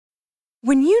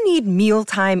When you need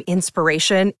mealtime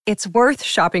inspiration, it's worth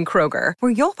shopping Kroger,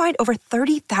 where you'll find over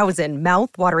 30,000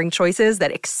 mouth-watering choices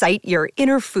that excite your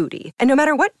inner foodie. And no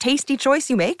matter what tasty choice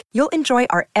you make, you'll enjoy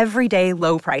our everyday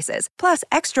low prices, plus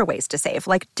extra ways to save,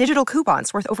 like digital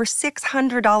coupons worth over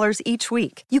 $600 each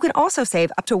week. You can also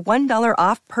save up to $1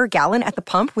 off per gallon at the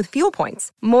pump with fuel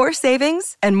points. More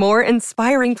savings and more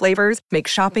inspiring flavors make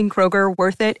shopping Kroger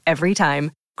worth it every time.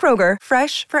 Kroger,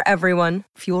 fresh for everyone.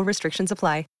 Fuel restrictions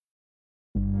apply.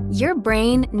 Your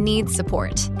brain needs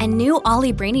support, and new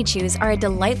Ollie Brainy Chews are a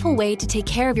delightful way to take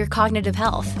care of your cognitive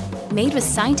health. Made with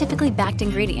scientifically backed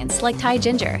ingredients like Thai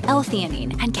ginger,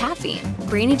 L-theanine, and caffeine,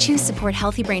 Brainy Chews support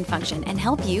healthy brain function and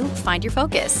help you find your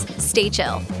focus, stay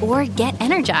chill, or get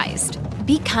energized.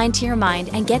 Be kind to your mind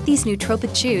and get these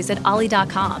nootropic chews at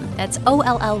ollie.com. That's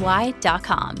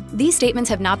OLLY.com. These statements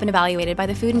have not been evaluated by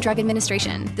the Food and Drug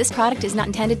Administration. This product is not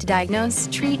intended to diagnose,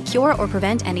 treat, cure, or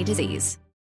prevent any disease.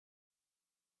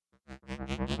 It's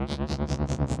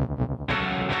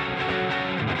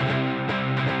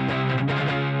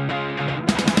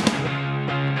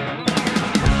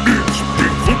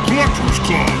Bigfoot Collectors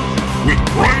Club with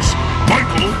Bryce,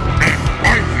 Michael, and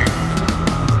Riley.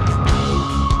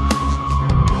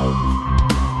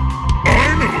 I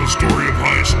know a story of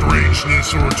high strangeness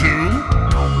or two.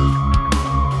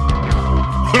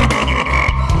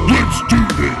 Let's do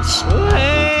this.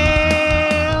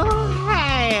 Well,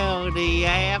 howdy,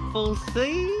 apple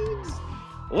seeds.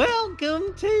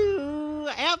 Welcome to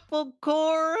Apple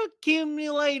Core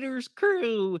Accumulators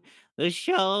Crew, the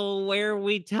show where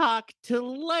we talk to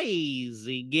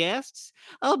lazy guests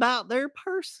about their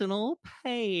personal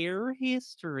pear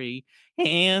history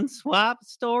and swap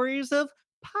stories of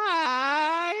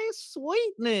pie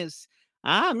sweetness.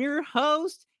 I'm your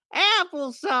host,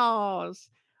 Applesauce.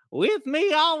 With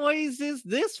me always is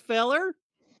this feller,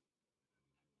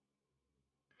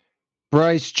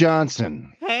 Bryce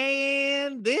Johnson.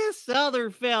 and this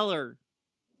other feller.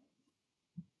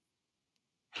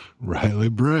 Riley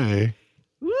Bray.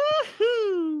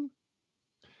 Woohoo!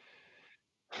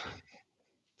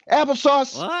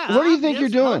 Applesauce, Well, what do you I'm think you're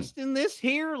just doing? hosting this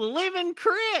here living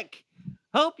crick.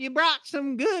 Hope you brought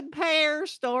some good pear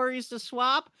stories to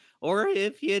swap, or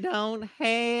if you don't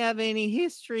have any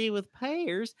history with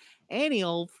pears, any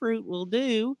old fruit will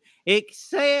do,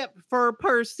 except for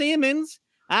persimmons.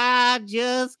 I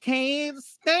just can't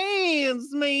stand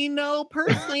me no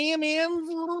persimmons.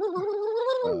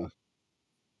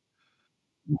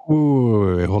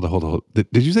 Wait, hold on.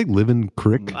 Did you say living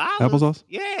crick applesauce?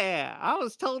 I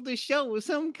was told this show was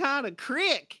some kind of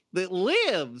crick that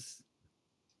lives.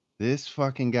 This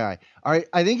fucking guy. All right,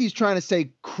 I think he's trying to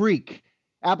say creek.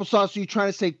 Applesauce, are you trying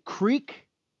to say creek?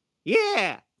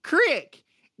 Yeah, crick.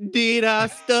 Did I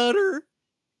stutter?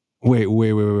 Wait.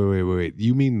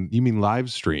 You mean live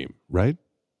stream, right?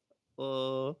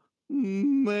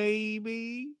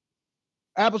 Maybe.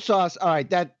 Applesauce, all right,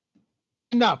 that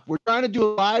enough. We're trying to do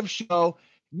a live show.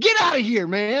 Get out of here,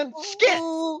 man. Skit.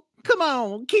 Oh, come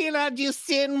on. Can't I just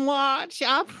sit and watch?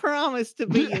 I promise to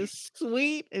be as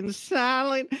sweet and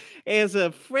silent as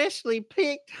a freshly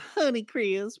picked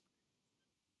Honeycrisp.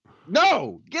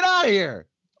 No, get out of here.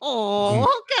 Oh,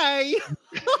 okay.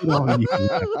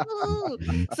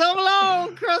 So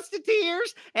long,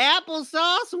 Crustateers.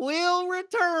 Applesauce will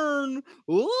return.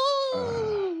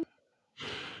 Ooh.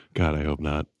 God, I hope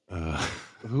not.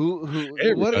 Who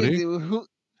Hey, what everybody. who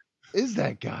is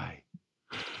that guy?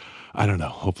 I don't know.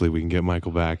 Hopefully we can get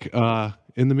Michael back.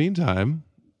 In the meantime,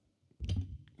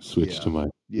 switch to my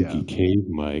spooky cave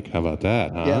mic. How about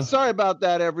that, huh? Yeah, sorry about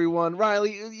that, everyone.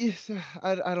 Riley,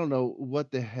 I don't know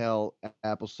what the hell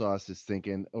Applesauce is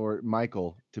thinking, or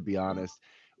Michael, to be honest.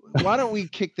 Why don't we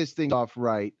kick this thing off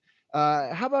right?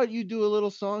 How about you do a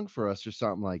little song for us or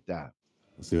something like that?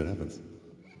 Let's see what happens.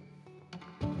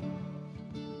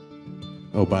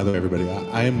 Oh, by the way, everybody,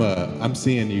 I'm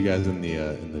seeing you guys in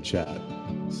the chat,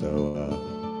 so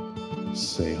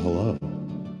say hello.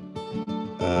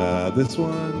 This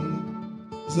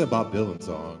is a Bob Dylan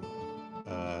song.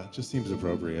 Just seems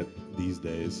appropriate these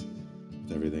days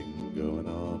with everything going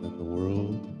on in the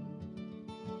world.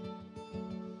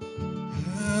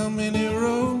 How many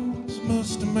roads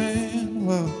must a man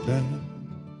walk down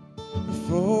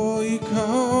before you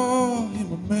call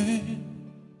him a man?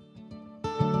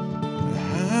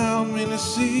 How many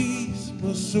seas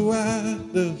must a white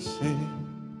dove sail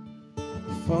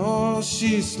before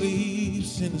she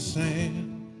sleeps in the sand?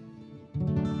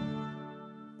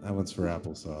 That one's for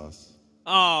Applesauce.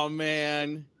 Oh,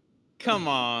 man. Come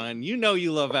on. You know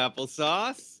you love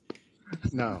applesauce.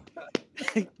 No.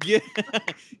 Give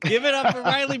it up for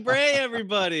Riley Bray,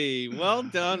 everybody. Well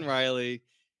done, Riley.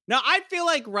 Now, I feel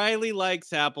like Riley likes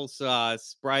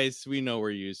applesauce. Bryce, we know where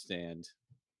you stand.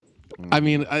 I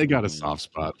mean, I got a soft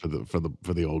spot for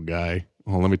the old guy.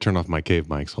 Hold on, let me turn off my cave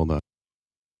mics. Hold on.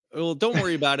 Well, don't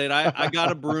worry about it. I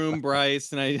got a broom,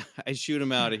 Bryce, and I shoot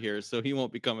him out of here, so he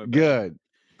won't be coming back. Good.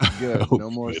 Oh, No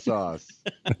more good. sauce.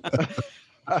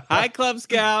 Hi, Club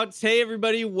Scouts. Hey,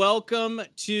 everybody. Welcome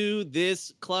to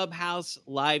this Clubhouse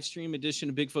live stream edition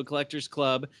of Bigfoot Collectors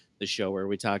Club, the show where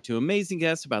we talk to amazing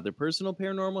guests about their personal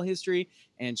paranormal history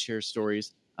and share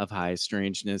stories of high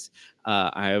strangeness.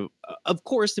 Of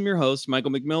course, am your host,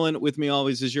 Michael McMillan. With me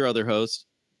always is your other host.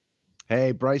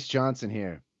 Hey, Bryce Johnson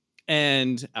here.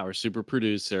 And our super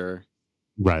producer,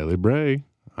 Riley Bray.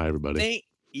 Hi, everybody.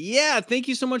 Thank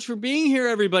you so much for being here,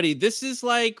 everybody. This is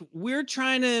like, we're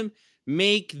trying to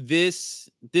make this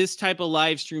type of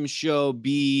live stream show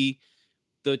be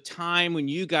the time when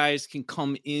you guys can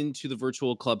come into the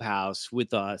virtual Clubhouse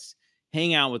with us,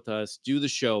 hang out with us, do the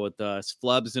show with us,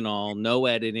 flubs and all, no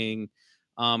editing.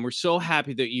 We're so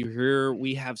happy that you're here.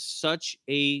 We have such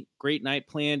a great night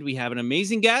planned. We have an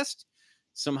amazing guest,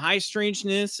 some high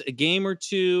strangeness, a game or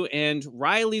two, and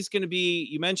Riley's going to be,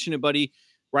 you mentioned it, buddy,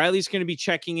 Riley's going to be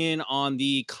checking in on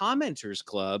the Commenters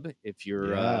Club. If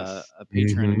you're a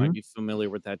patron, you might be familiar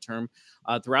with that term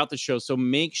throughout the show. So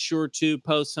make sure to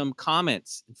post some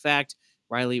comments. In fact,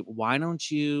 Riley, why don't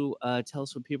you tell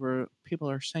us what people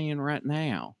are saying right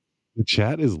now? The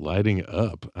chat is lighting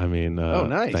up. I mean, oh,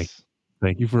 nice.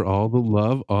 Thank you for all the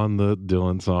love on the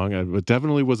Dylan song. It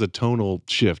definitely was a tonal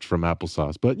shift from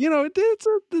Applesauce, but you know,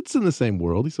 it's in the same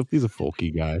world. He's a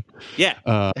folky guy. Yeah.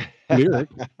 Lyric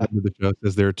under the show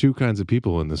says there are two kinds of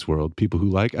people in this world: people who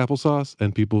like applesauce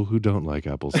and people who don't like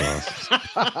applesauce.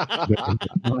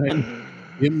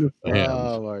 In the sand.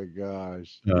 Oh my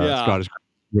gosh! Scottish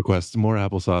requests more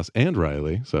applesauce and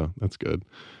Riley, so that's good.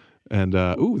 And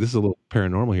this is a little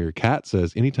paranormal here. Kat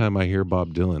says, anytime I hear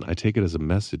Bob Dylan, I take it as a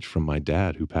message from my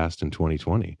dad who passed in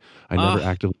 2020. I never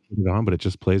actively put it on, but it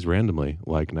just plays randomly,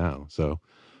 like now. So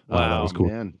that was cool.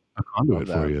 Man. A conduit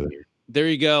for you there. There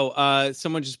you go.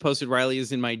 Someone just posted Riley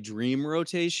is in my dream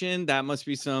rotation. That must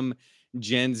be some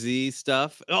Gen Z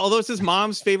stuff. Although it's his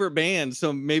mom's favorite band,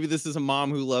 so maybe this is a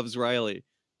mom who loves Riley.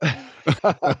 I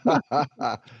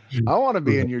want to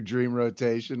be in your dream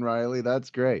rotation, Riley. That's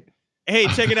great. Hey,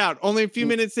 check it out. Only a few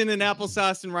minutes in, and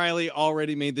Applesauce and Riley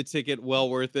already made the ticket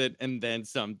well worth it, and then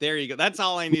some. There you go. That's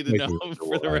all I need to know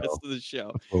for the rest of the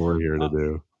show. That's what we're here to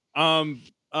do.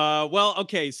 Well,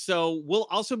 okay. So we'll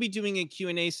also be doing a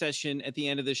Q&A session at the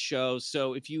end of the show.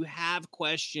 So if you have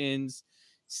questions,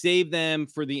 save them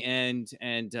for the end,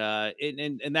 and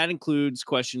that includes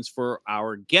questions for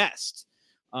our guest.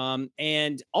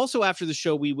 And also after the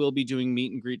show, we will be doing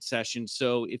meet and greet sessions.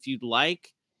 So if you'd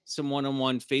like some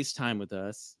one-on-one FaceTime with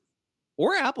us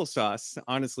or applesauce,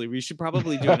 honestly, we should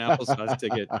probably do an applesauce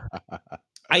ticket.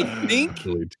 I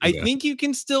think you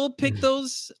can still pick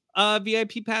those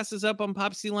VIP passes up on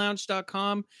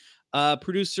popsylounge.com.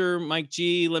 Producer Mike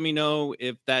G, let me know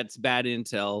if that's bad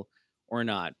intel or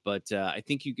not. But I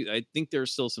think there are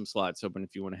still some slots open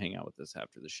if you want to hang out with us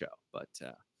after the show. But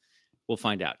we'll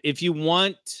find out. If you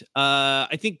want,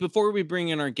 I think before we bring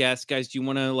in our guests, guys, do you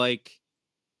want to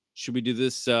should we do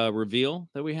this reveal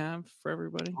that we have for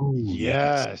everybody? Oh,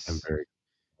 yes. I'm very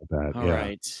bad. All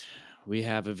right. We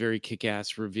have a very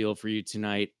kick-ass reveal for you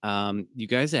tonight. You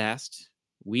guys asked,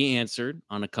 we answered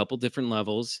on a couple different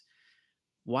levels.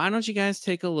 Why don't you guys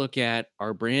take a look at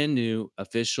our brand new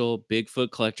official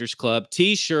Bigfoot Collectors Club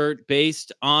t-shirt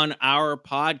based on our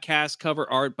podcast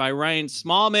cover art by Ryan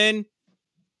Smallman.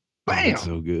 Bam! It's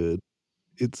so good.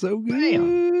 It's so good.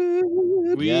 Bam!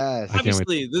 Yes.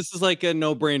 Obviously, this is like a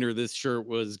no-brainer. This shirt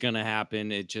was gonna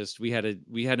happen. It just we had to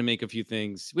make a few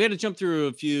things. We had to jump through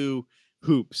a few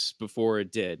hoops before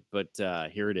it did, but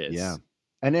here it is. Yeah.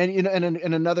 And then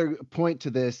and another point to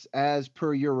this, as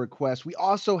per your request, we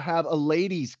also have a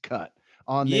ladies cut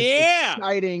on this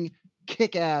exciting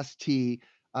kick-ass tee.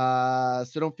 So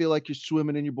don't feel like you're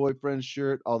swimming in your boyfriend's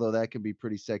shirt, although that can be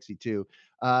pretty sexy too.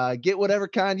 Get whatever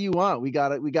kind you want. We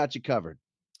got you covered.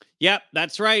 Yep,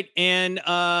 that's right. And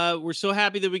we're so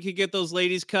happy that we could get those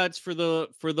ladies cuts for the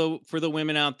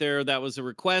women out there. That was a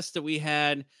request that we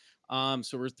had. So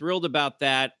we're thrilled about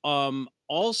that.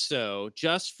 Also,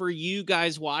 just for you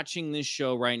guys watching this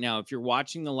show right now, if you're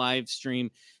watching the live stream,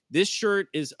 this shirt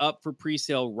is up for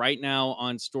pre-sale right now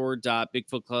on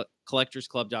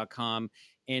store.bigfootcollectorsclub.com.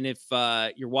 And if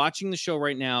you're watching the show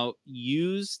right now,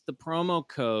 use the promo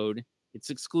code. It's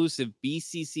exclusive,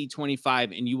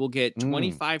 BCC25, and you will get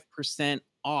 25%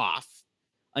 off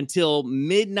until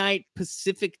midnight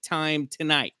Pacific time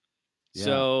tonight. Yeah.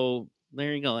 So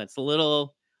there you go. That's let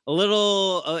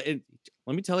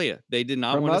Let me tell you, they did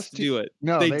not From want us us to to do it.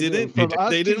 no, They they didn't. from us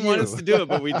They to didn't want us you. to do it,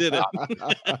 but we did it.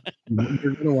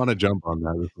 You're gonna want to jump on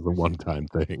that. This is a one-time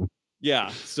thing. Yeah,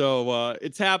 so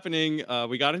it's happening.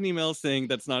 We got an email saying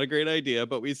that's not a great idea,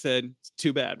 but we said, it's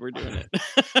too bad, we're doing it.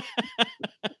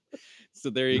 So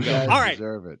there you You go. guys All right.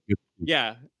 deserve it.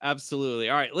 Yeah, absolutely.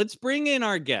 All right, let's bring in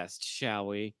our guest, shall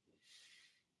we?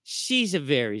 She's a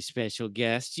very special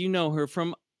guest. You know her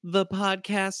from the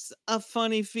podcasts A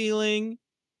Funny Feeling,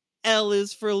 L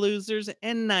is for Losers,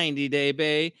 and 90 Day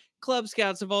Bay. Club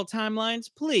Scouts of all timelines,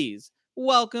 please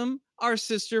welcome our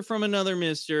sister from another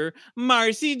mister,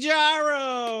 Marcy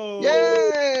Jarreau.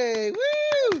 Yay!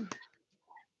 Woo!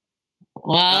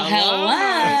 Well,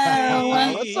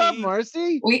 hello. What's up,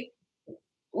 Marcy?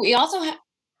 We also have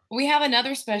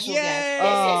another special guest. This is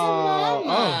Oh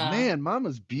Mama. man,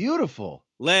 Mama's beautiful.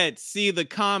 Let's see the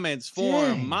comments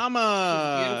form. Dang.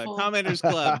 Mama, Commenters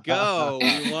Club, go.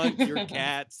 We want your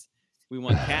cats. We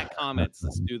want cat comments.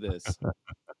 Let's do this.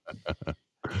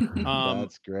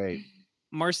 That's great.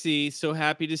 Marcy, so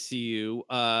happy to see you.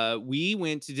 We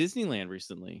went to Disneyland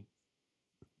recently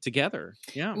together.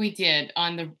 Yeah, We did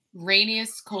on the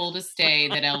rainiest, coldest day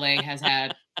that LA has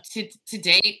had to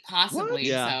date, possibly. What?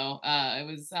 Yeah. So it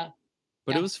was. But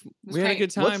yeah, it was was we had a great.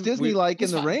 good time. What's Disney like it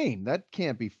was in the fun. rain? That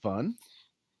can't be fun.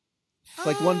 It's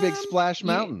like one big splash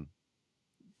mountain.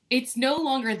 It's no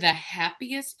longer the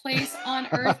happiest place on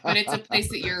earth, but it's a place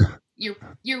that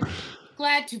you're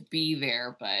glad to be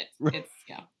there. But it's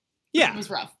Yeah, it was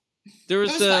rough. there was,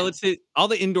 It was fun. let's say all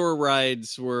the indoor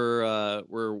rides were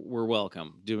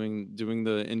welcome. Doing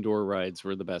the indoor rides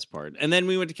were the best part. And then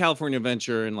we went to California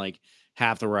Adventure and like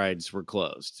half the rides were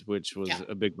closed, which was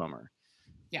a big bummer.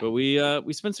 Yeah. But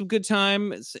we spent some good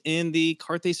time in the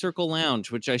Carthay Circle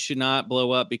Lounge, which I should not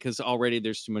blow up because already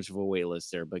there's too much of a wait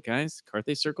list there. But guys,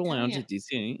 Carthay Circle Lounge at DC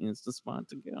is the spot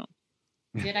to go.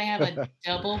 Did I have a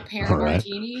double pear All right.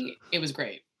 martini? It was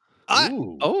great.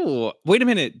 Oh, wait a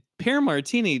minute. Pear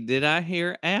martini. Did I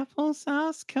hear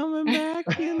applesauce coming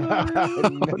back in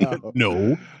the room?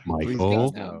 No, Please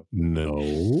Michael. God,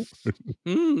 no.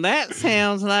 No. That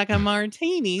sounds like a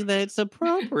martini that's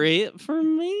appropriate for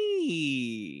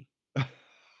me.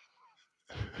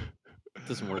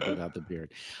 Doesn't work without the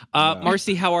beard. No.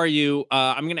 Marcy, how are you?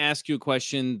 I'm going to ask you a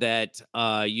question that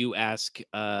you ask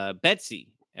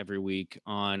Betsy every week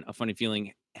on A Funny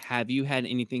Feeling. Have you had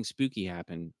anything spooky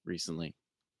happen recently?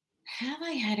 Have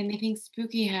I had anything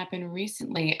spooky happen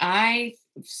recently?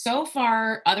 So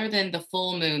far, other than the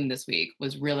full moon this week,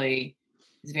 was very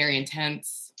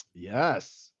intense.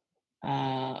 Yes.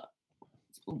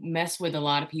 Mess with a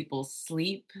lot of people's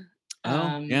sleep.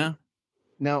 Yeah.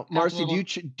 Now, Marcy,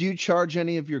 do you charge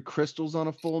any of your crystals on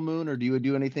a full moon, or do you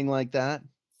do anything like that?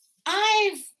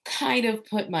 I've kind of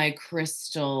put my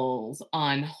crystals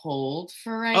on hold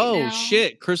for right now. Oh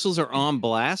shit! Crystals are on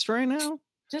blast right now.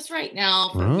 Just right now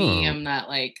for me, I'm not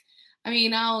like. I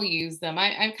mean, I'll use them.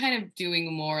 I'm kind of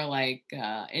doing more like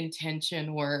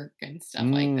intention work and stuff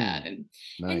like that, and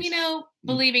Nice.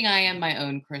 believing I am my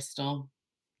own crystal.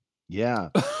 Yeah.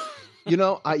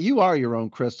 You are your own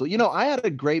crystal. I had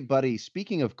a great buddy.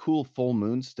 Speaking of cool full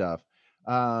moon stuff,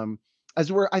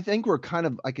 I think we're kind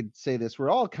of, I could say this, we're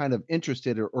all kind of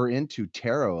interested or into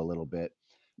tarot a little bit.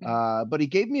 But he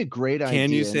gave me a great idea.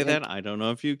 Can you say that? I don't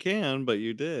know if you can, but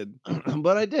you did.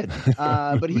 But I did.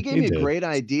 But he gave me a did. great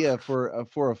idea for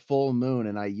a full moon,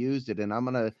 and I used it, and I'm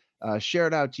gonna share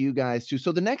it out to you guys too.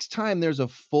 So the next time there's a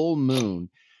full moon,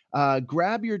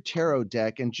 grab your tarot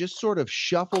deck and just sort of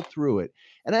shuffle through it.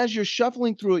 And as you're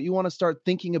shuffling through it, you want to start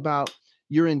thinking about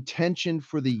your intention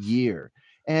for the year.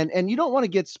 And you don't want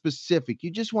to get specific. You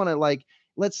just want to, like,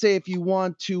 let's say if you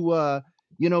want to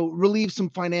relieve some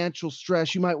financial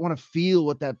stress, you might want to feel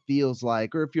what that feels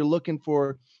like. Or if you're looking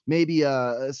for maybe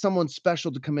someone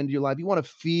special to come into your life, you want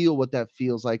to feel what that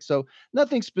feels like. So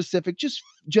nothing specific, just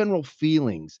general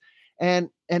feelings. And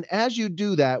as you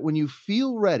do that, when you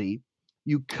feel ready,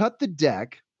 you cut the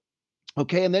deck,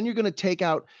 okay? And then you're going to take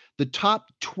out the top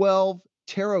 12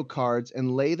 tarot cards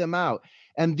and lay them out.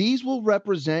 And these will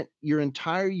represent your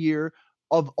entire year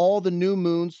of all the new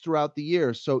moons throughout the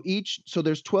year. So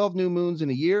there's 12 new moons in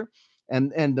a year,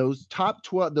 and those top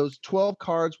 12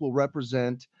 cards will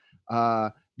represent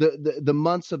the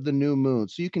months of the new moon.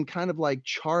 So you can kind of like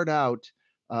chart out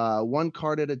one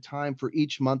card at a time for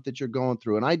each month that you're going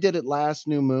through. And I did it last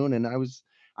new moon, and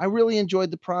I really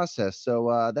enjoyed the process.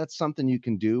 So that's something you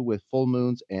can do with full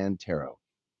moons and tarot.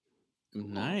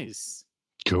 Nice.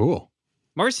 Cool.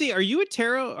 Marcy, are you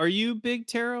a big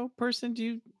tarot person? Do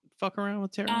you fuck around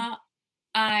with tarot?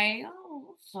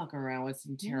 fuck around with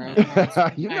some tarot cards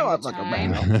from You time know I to fuck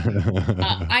time.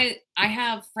 around. I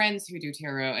have friends who do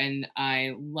tarot, and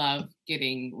I love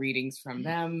getting readings from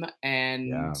them. And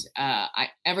Yeah. I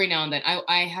every now and then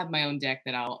I have my own deck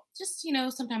that I'll just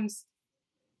sometimes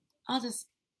I'll just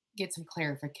get some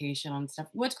clarification on stuff.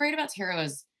 What's great about tarot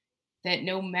is that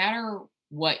no matter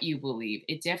what you believe,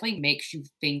 it definitely makes you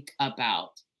think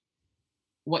about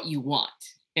what you want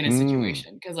in a Mm.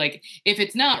 situation. Because like if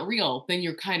it's not real, then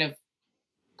you're kind of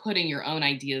putting your own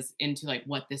ideas into like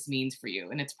what this means for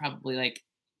you, and it's probably like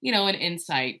an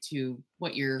insight to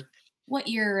what your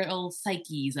old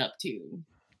psyche's up to.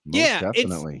 Most Yeah,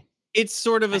 definitely. it's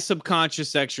sort of a I-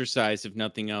 subconscious exercise, if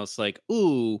nothing else. Like,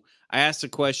 ooh, I asked a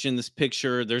question. This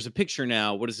picture, there's a picture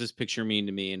now. What does this picture mean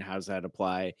to me, and how does that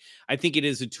apply? I think it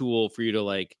is a tool for you to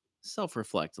like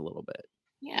self-reflect a little bit.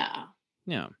 yeah.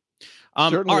 Yeah.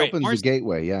 Certainly All right, opens the Marcy,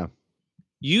 gateway. Yeah.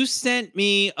 you sent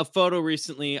me a photo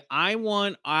recently. I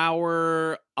want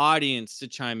our audience to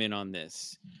chime in on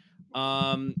this.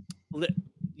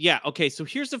 Yeah, okay. So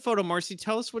here's the photo. Marcy,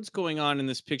 tell us what's going on in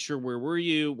this picture. Where were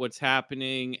you? What's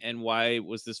happening? And why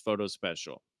was this photo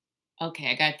special?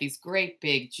 Okay, I got these great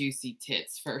big juicy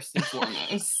tits first and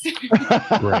foremost.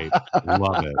 Great.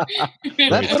 Love it. That's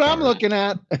Great what I'm start. looking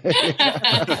at.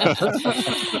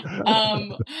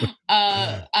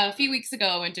 A few weeks ago,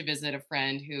 I went to visit a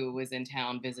friend who was in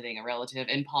town visiting a relative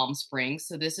in Palm Springs.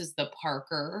 So this is the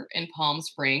Parker in Palm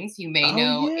Springs. You may Oh,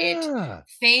 know it yeah.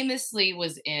 famously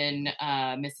was in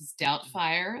Mrs.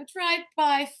 Doubtfire,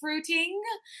 drive-by fruiting,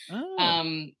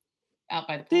 Oh. out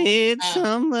by the pool. Did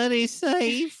somebody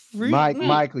say fruit?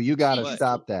 Michael, you got to What?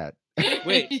 stop that.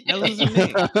 Wait, that wasn't me.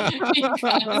 You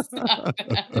gotta stop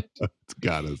that. It's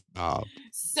gotta stop.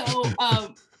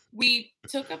 So we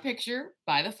took a picture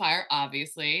by the fire.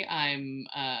 Obviously, I'm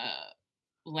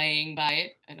laying by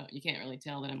it. You can't really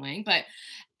tell that I'm laying,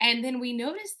 and then we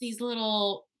noticed these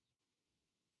little,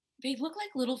 they look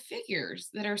like little figures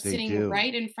that are They sitting do.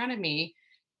 right in front of me.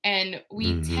 And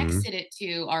we Mhm. texted it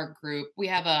to our group. We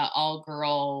have a all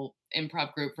girl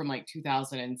improv group from like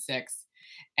 2006,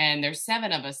 and there's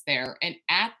 7 of us there. And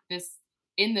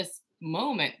in this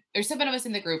moment, there's 7 of us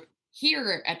in the group.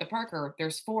 Here at the Parker,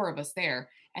 there's 4 of us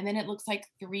there. And then it looks like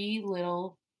 3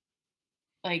 little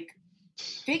like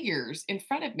figures in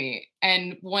front of me.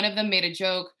 And one of them made a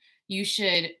joke. You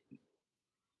should,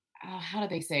 how do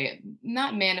they say it?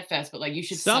 Not manifest, but like you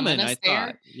should summon I us there.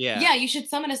 thought. Yeah. Yeah, you should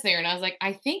summon us there. And I was like,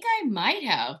 I think I might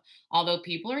have. Although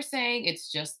people are saying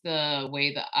it's just the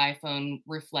way the iPhone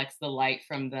reflects the light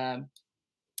from the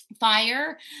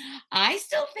fire. I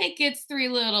still think it's 3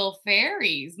 little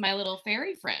fairies, my little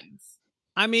fairy friends.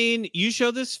 I mean, you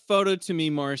show this photo to me,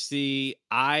 Marcy.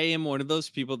 I am one of those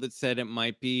people that said it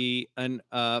might be an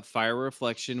fire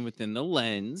reflection within the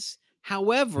lens.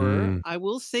 However, I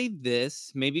will say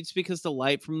this. Maybe it's because the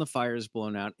light from the fire is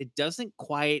blown out. It doesn't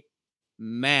quite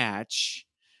match.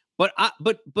 But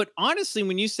honestly,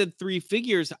 when you said 3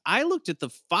 figures, I looked at the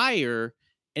fire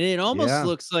and it almost Yeah.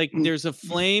 looks like there's a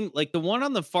flame. Like the one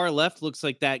on the far left looks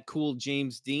like that cool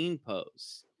James Dean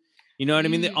pose. You know what I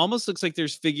mean? It almost looks like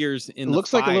there's figures in It the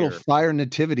looks fire. like a little fire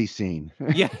nativity scene.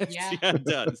 Yes, Yeah. yeah, it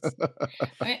does.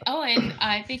 And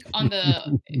I think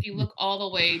if you look all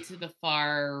the way to the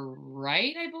far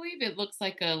right, I believe it looks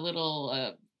like a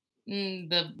little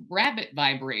the rabbit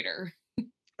vibrator.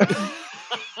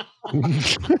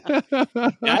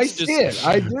 I see it.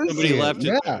 I do somebody see left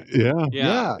it. it.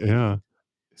 Yeah.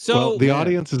 So well, the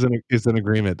audience is in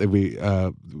agreement that we.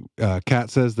 Kat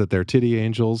says that they're titty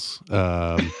angels.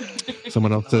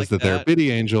 Someone else says that they're bitty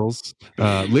angels.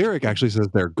 Lyric actually says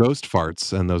they're ghost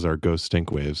farts, and those are ghost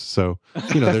stink waves. So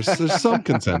there's some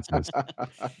consensus.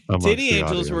 Titty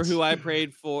angels were who I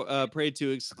prayed to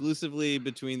exclusively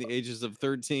between the ages of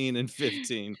 13 and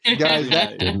 15. Guys,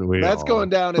 that's going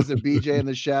down as a BJ and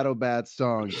the Shadow Bats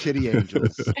song. Titty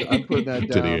Angels. I'm putting that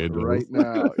down right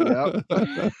now.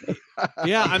 Yep.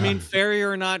 Yeah, I mean, fairy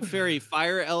or not fairy,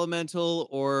 fire elemental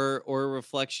or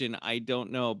reflection, I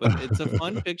don't know, but it's a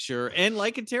fun picture, and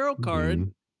like a tarot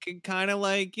card can kind of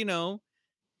like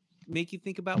make you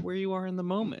think about where you are in the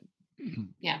moment.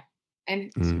 Yeah,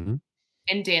 and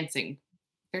dancing.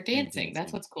 They're dancing.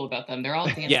 That's what's cool about them. They're all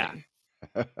dancing. Yeah,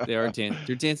 they are dancing.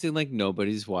 They're dancing like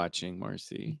nobody's watching,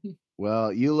 Marcy.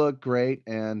 Well, you look great,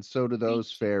 and so do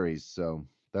those fairies. So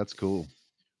that's cool.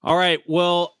 All right.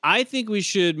 Well, I think we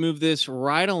should move this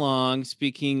right along.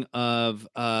 Speaking of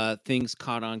things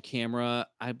caught on camera,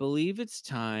 I believe it's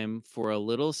time for a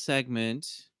little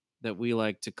segment that we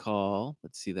like to call,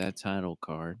 let's see that title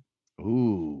card.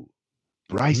 Ooh,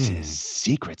 Bryce's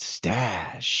Secret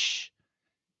Stash.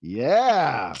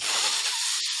 Yeah.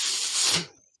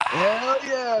 Hell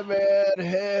yeah, man.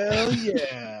 Hell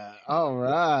yeah. All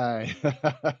right.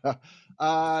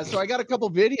 So I got a couple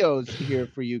videos here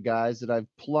for you guys that I've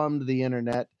plumbed the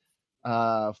internet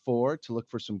to look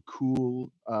for some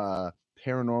cool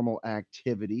paranormal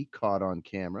activity caught on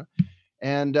camera.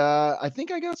 And I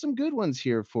think I got some good ones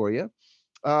here for you.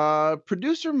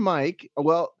 Producer Mike,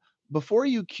 well, before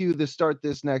you start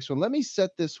this next one, let me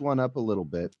set this one up a little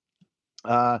bit.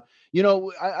 I've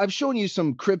shown you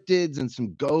some cryptids and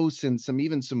some ghosts and some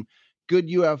good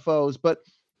UFOs, but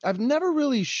I've never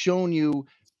really shown you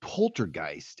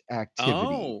poltergeist activity.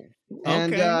 Oh,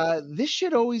 And okay. this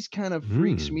shit always kind of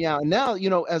freaks me out. And now,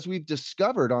 as we've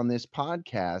discovered on this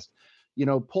podcast,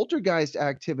 poltergeist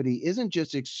activity isn't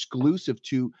just exclusive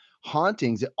to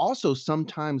hauntings, it also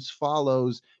sometimes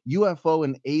follows UFO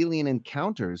and alien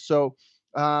encounters. So,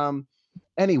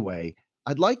 anyway,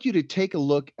 I'd like you to take a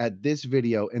look at this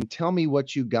video and tell me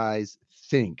what you guys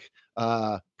think.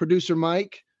 Producer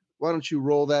Mike, why don't you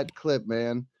roll that clip,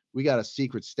 man? We got a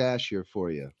secret stash here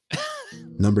for you.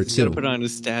 Number He's gotta 2. put on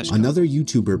his stash. Another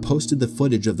YouTuber posted the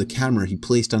footage of the camera he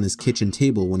placed on his kitchen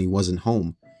table when he wasn't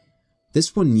home.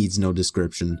 This one needs no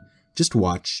description. Just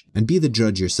watch and be the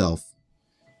judge yourself.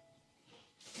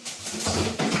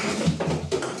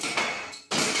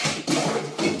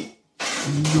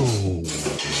 No.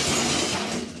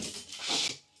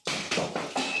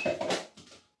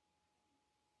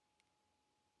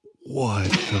 What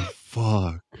the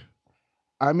fuck?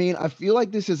 I mean, I feel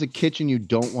like this is a kitchen you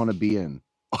don't want to be in.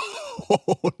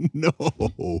 Oh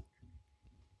no.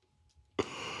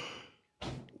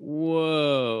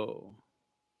 Whoa.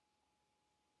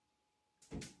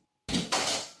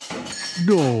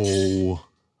 No.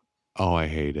 Oh, I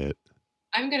hate it.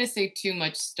 I'm going to say too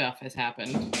much stuff has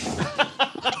happened.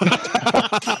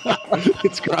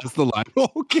 It's crossed the line.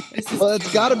 Okay. Well,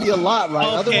 it's got to be a lot, right?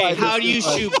 Okay, Otherwise, how it's do you just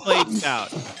like- shoot plates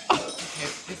out? Okay,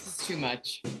 this is too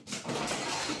much.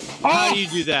 How do you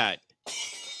do that?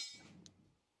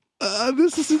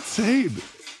 This is insane.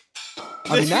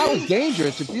 I mean, that was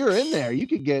dangerous. If you're in there, you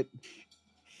could get.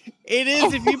 It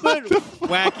is if you put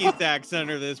wacky stacks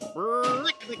under this.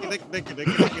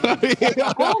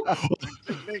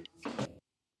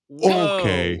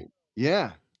 Okay.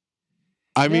 Yeah.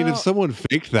 I mean, Now- if someone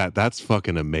faked that, that's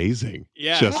fucking amazing.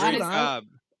 Yeah, Just great That's job.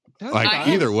 That's like what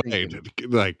I either was way,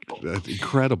 thinking. like that's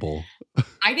incredible.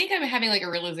 I think I'm having like a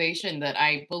realization that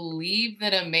I believe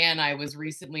that a man I was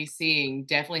recently seeing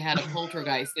definitely had a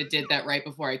poltergeist that did that right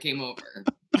before I came over.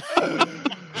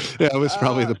 Yeah, it was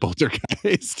probably the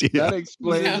poltergeist. Yeah. That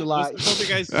explains Yeah. a lot. Was the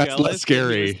poltergeist That's jealous less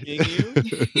scary. that he was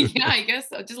seeing you? Yeah, I guess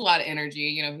so. Just a lot of energy.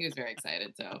 You know, he was very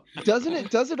excited. So Does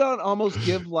it almost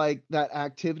give like that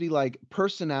activity like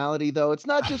personality though? It's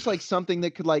not just like something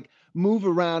that could like move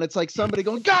around. It's like somebody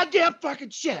going, goddamn fucking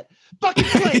shit, fucking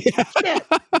plate, shit,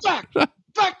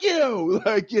 fuck you.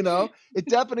 Like, it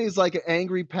definitely is like an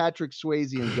angry Patrick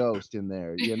Swayze and ghost in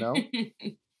there,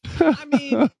 I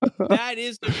mean, that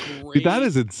is a great. Dude, that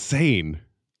is insane.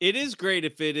 It is great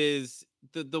if it is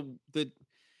the.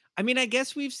 I mean, I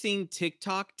guess we've seen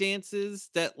TikTok dances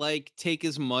that like take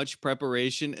as much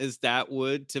preparation as that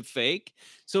would to fake.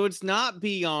 So it's not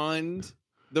beyond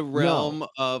the realm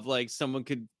of like someone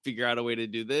could figure out a way to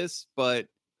do this, but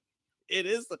it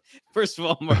is. First of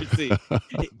all, Marcy,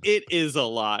 it is a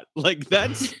lot. Like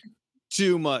that's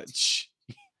too much.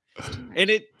 And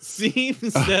it seems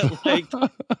that like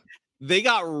they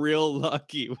got real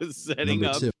lucky with setting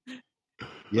Number up. 2.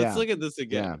 Let's look at this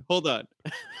again. Yeah. Hold on.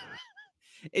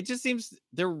 It just seems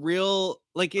they're real,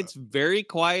 like it's very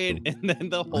quiet, and then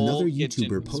the whole Another kitchen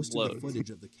YouTuber posted the explodes. footage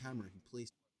of the camera he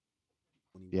placed.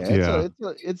 When he Yeah, wasn't it's,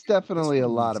 home. it's definitely This a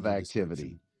one lot needs of no activity.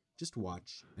 description. Just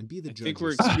watch and be the I judge. think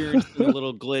we're yourself. experiencing a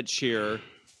little glitch here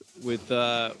with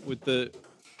the.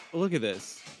 Look at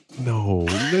this. No,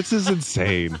 this is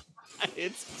insane.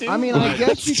 It's too. I mean, I much.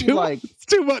 guess you It's could too, like. it's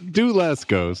too much. Do less,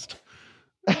 Ghost.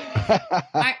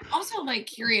 I also am like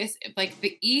curious if like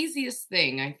the easiest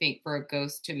thing I think for a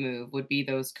ghost to move would be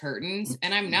those curtains.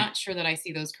 And I'm not sure that I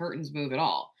see those curtains move at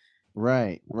all.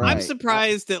 Right. I'm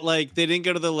surprised that like they didn't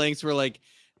go to the lengths where like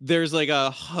there's like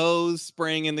a hose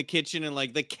spraying in the kitchen and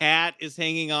like the cat is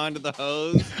hanging on to the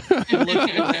hose and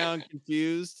looking around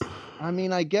confused. I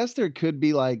mean, I guess there could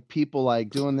be like people like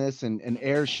doing this and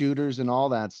air shooters and all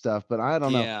that stuff, but I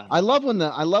don't know. Yeah. I love when the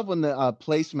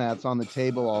placemats on the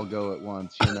table all go at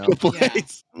once. The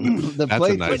place. The That's a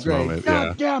plates nice are great. moment, God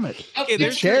yeah. damn it! Okay, The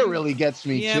there's chair really gets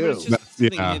me yeah, but too. it's just That's-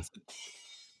 something yeah. hits-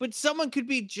 But someone could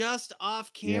be just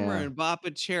off camera Yeah. and bop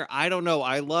a chair. I don't know.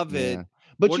 I love it. Yeah.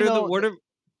 But What you are know,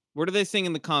 what are they saying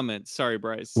in the comments? Sorry,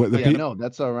 Bryce. What, the yeah, peop- no,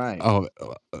 that's all right. Oh,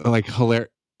 like hilarious.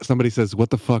 Somebody says, "What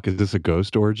the fuck is this? A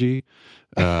ghost orgy?"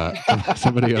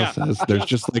 Somebody else says, "There's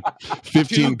just like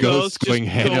 15 ghosts going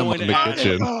ham on the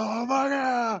kitchen." Oh my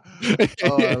god!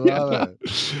 Oh, I love it.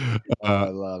 I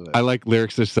love it. I like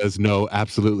lyrics that says, "No,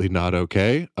 absolutely not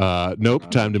okay." Nope,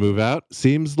 time to move out.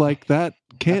 Seems like that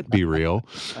can't be real.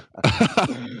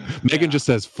 Megan just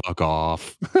says, "Fuck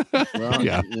off." Well,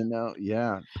 Yeah.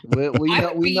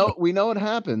 We know it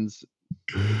happens.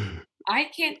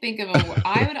 I can't think of a.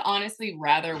 I would honestly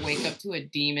rather wake up to a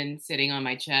demon sitting on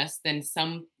my chest than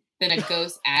a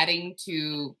ghost adding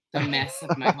to the mess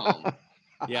of my home.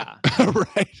 Yeah.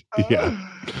 Right. Yeah.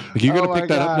 You gonna pick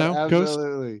that up now,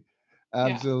 Absolutely. Ghost?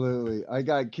 Absolutely. I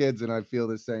got kids and I feel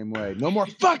the same way. No more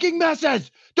fucking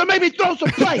messes. Don't make me throw some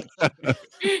plates.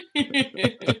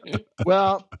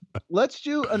 Well, let's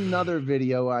do another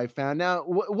video I found. Now,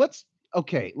 what's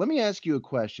okay? Let me ask you a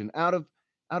question. Out of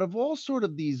all sort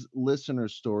of these listener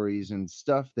stories and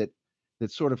stuff that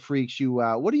sort of freaks you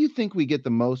out, what do you think we get the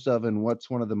most of, and what's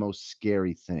one of the most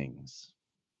scary things?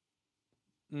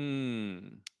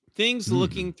 Things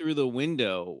looking through the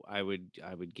window, I would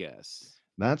guess.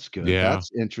 That's good. Yeah. That's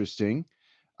interesting.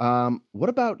 What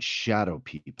about shadow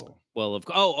people? Well,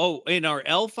 in our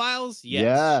L files, yes.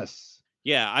 Yes.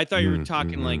 Yeah, I thought you were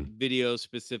talking like video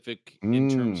specific in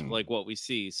terms of like what we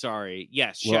see. Sorry.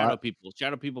 Yes, Well, shadow people.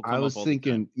 Shadow people come I was up all the time.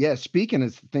 thinking, yeah, speaking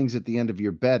of things at the end of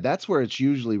your bed, that's where it's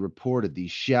usually reported,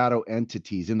 these shadow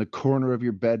entities in the corner of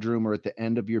your bedroom or at the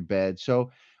end of your bed.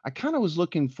 So I kind of was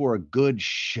looking for a good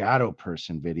shadow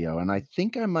person video, and I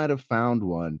think I might have found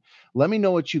one. Let me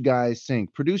know what you guys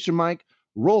think. Producer Mike,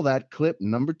 roll that clip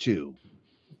number 2.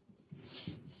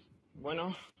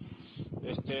 Bueno,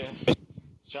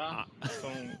 ya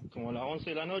son como las 11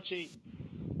 de la noche y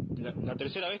la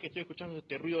tercera vez que estoy escuchando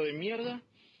este ruido de mierda.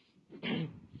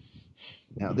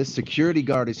 Now, this security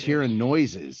guard is hearing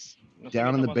noises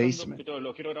down in the basement.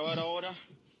 Lo quiero grabar ahora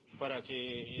para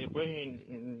que después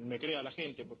me crea la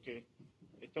gente, porque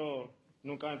esto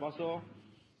nunca me pasó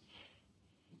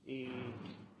y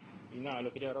nada, lo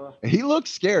quería grabar. He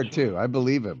looks scared too. I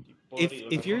believe him.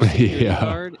 If you're a security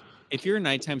guard, if you're a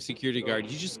nighttime security guard,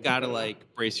 you just gotta like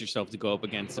brace yourself to go up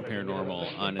against the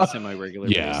paranormal on a semi-regular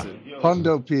basis.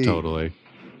 Hundo P. Totally.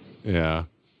 Yeah.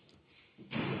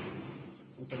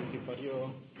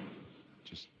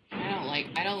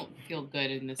 I don't feel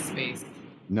good in this space.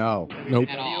 No. Nope.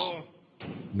 At all.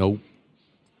 Nope.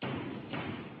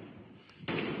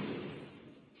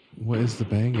 What is the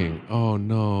banging? Oh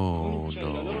no.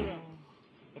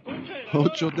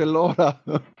 Ocho de Lora.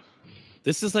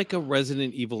 This is like a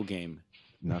Resident Evil game.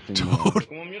 Nothing more.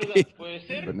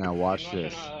 But now watch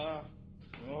this. Oh,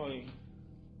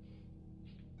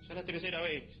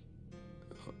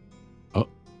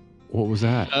 what was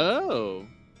that? Oh.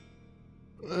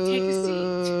 Take a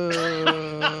seat.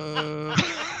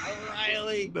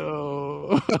 Riley.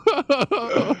 No.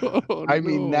 I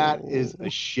mean, that is a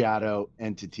shadow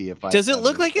entity. Does it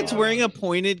look like it's wearing a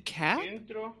pointed cap?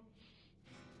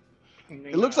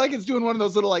 It looks like it's doing one of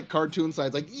those little like cartoon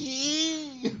signs, like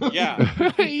Yeah.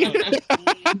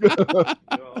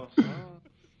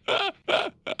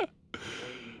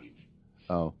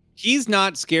 Oh. He's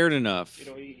not scared enough.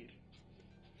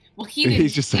 Well,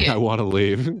 he's just saying, "I want to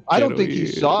leave." I don't think he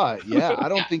saw it. Yeah, I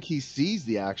don't think he sees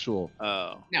the actual.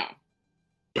 Oh no,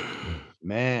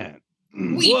 man.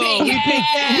 We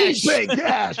pay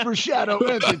cash for shadow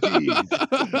entities.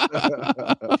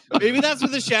 Maybe that's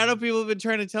what the shadow people have been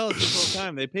trying to tell us this whole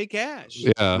time. They pay cash.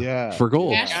 Yeah. For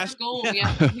gold. Cash for gold.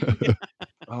 Yeah.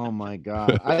 Oh my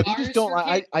god. I just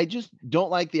don't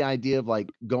like the idea of like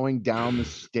going down the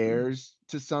stairs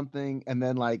to something and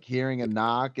then like hearing a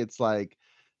knock. It's like,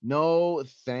 no,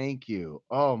 thank you.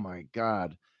 Oh my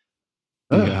god.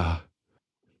 Yeah.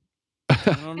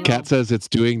 Kat says it's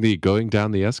doing the going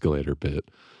down the escalator bit.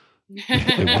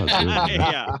 It was,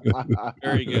 yeah.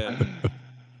 Very good.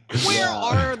 Where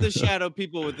are the shadow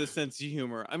people with this sense of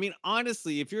humor? I mean,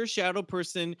 honestly, if you're a shadow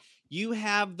person, you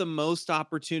have the most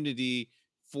opportunity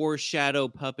for shadow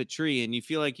puppetry, and you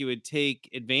feel like you would take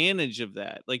advantage of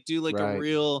that. Like do like a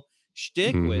real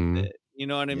shtick with it. You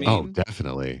know what I mean? Oh,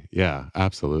 definitely. Yeah,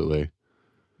 absolutely.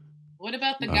 What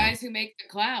about the guys who make the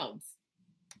clouds?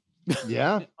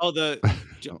 Yeah.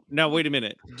 Now wait a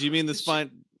minute. Do you mean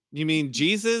you mean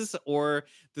Jesus or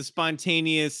the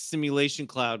spontaneous simulation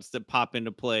clouds that pop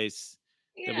into place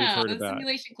that we've heard about?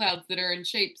 Simulation clouds that are in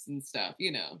shapes and stuff,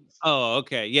 you know. Oh,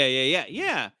 okay.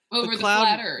 Yeah. Over the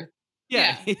flat earth.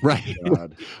 Yeah. Right. Yeah.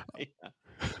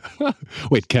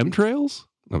 Wait, chemtrails?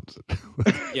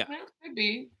 Yeah. Well, could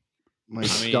be. My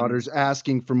daughter's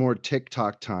asking for more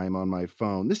TikTok time on my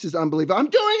phone. This is unbelievable. I'm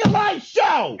doing a live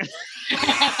show.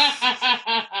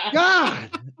 God.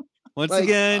 Once Like-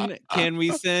 again, can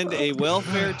we send a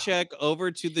welfare check over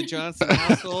to the Johnson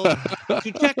household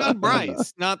to check on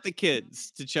Bryce, not the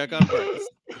kids, to check on Bryce?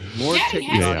 More Daddy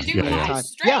has TikTok to do screen my time. Yeah,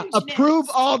 strangeness. approve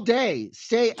all day.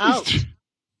 Stay out.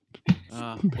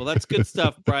 Well, that's good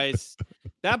stuff, Bryce.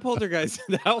 That poltergeist,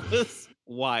 that was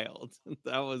wild.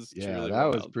 That was Yeah, truly that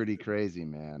wild. was pretty crazy,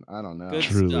 man. I don't know. Good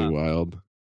Truly stuff. wild.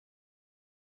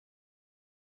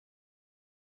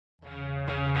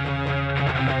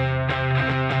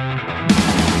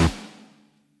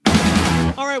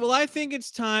 All right, well, I think it's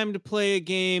time to play a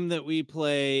game that we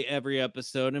play every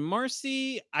episode. And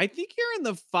Marcy, I think you're in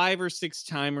the 5 or 6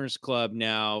 timers club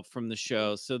now from the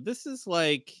show. So this is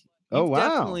like, Oh, you've wow.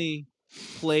 definitely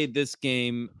played this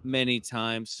game many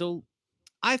times. So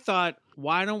I thought,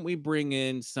 why don't we bring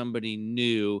in somebody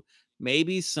new?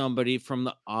 Maybe somebody from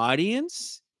the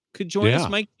audience could join us. Yeah.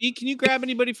 Mike G, can you grab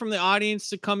anybody from the audience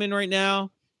to come in right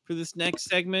now for this next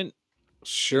segment?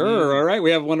 Sure. All right.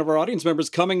 We have one of our audience members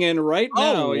coming in right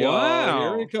now, Oh,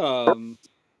 y'all. Here he wow. comes.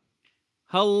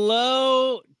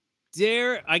 Hello,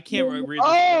 Derek. I can't read this.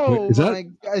 Oh, Wait, my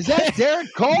God. Is that Derek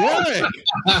Cole? Derek!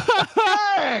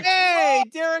 Derek! Hey,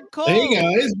 Derek Cole. Hey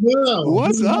guys, whoa.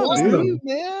 What's This is up, awesome. dude?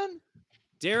 Hey, man.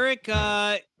 Derek,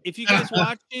 if you guys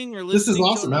watching or This is listening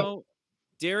awesome. don't know,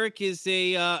 Derek is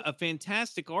a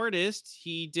fantastic artist.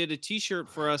 He did a t-shirt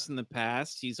for us in the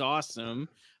past. He's awesome.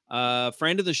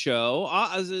 Friend of the show.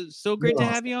 So great to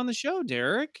have you on the show,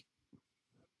 Derek.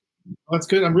 That's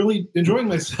good. I'm really enjoying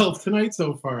myself tonight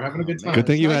so far. Having a good time. Good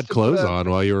thing It's you nice had to clothes put a- on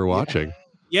while you were watching.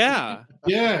 Yeah.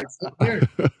 Yeah, it's here.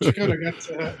 Check out. I got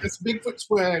it's Bigfoot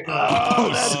swag. Oh,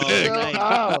 that's Oh, so, nice.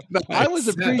 I was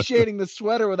Nice. appreciating the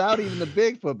sweater without even the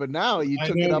Bigfoot, but now you I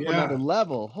took know, it up yeah. another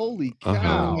level. Holy Uh-huh.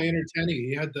 cow. My inner Tenny.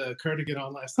 He had the cardigan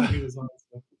on last time he was on.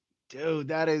 So. Dude,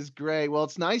 that is great. Well,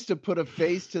 it's nice to put a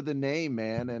face to the name,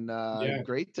 man, and Yeah.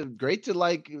 great to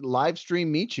like live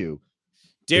stream meet you.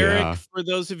 Derek, Yeah. for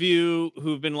those of you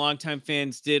who've been longtime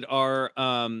fans, did our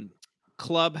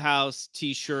Clubhouse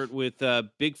t-shirt with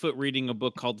Bigfoot reading a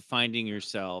book called Finding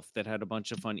Yourself that had a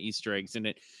bunch of fun Easter eggs in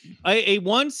it. A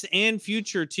once and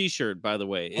future t-shirt, by the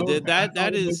way. Oh,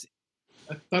 That is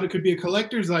I thought it could be a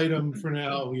collector's item for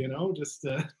now. Just.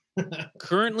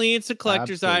 currently it's a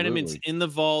collector's item. It's Absolutely. in the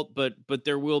vault, but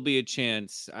there will be a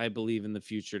chance, I believe, in the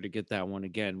future to get that one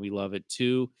again. We love it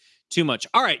too much.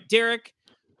 All right, Derek.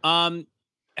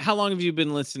 How long have you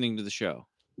been listening to the show?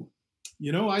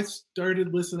 I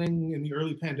started listening in the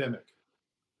early pandemic.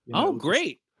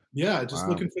 Great. Yeah, just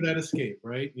Wow. looking for that escape,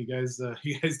 right? You guys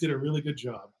did a really good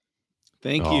job.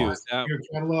 Thank Oh. you. Your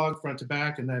catalog front to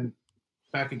back and then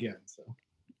back again. So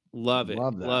Love it.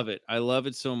 Love that. Love it. I love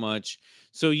it so much.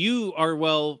 So you are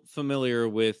well familiar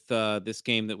with this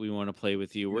game that we want to play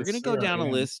with you. We're Yes, going to go sir, down I a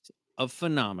am. list of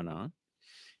phenomena.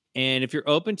 And if you're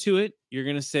open to it, you're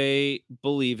going to say,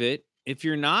 believe it. If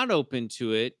you're not open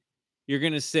to it, you're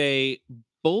going to say,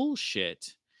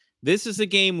 bullshit. This is a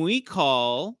game we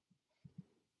call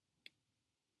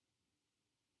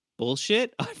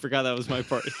bullshit. I forgot that was my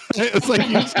part. It's like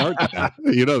you started that.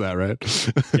 You know that, right?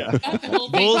 Yeah.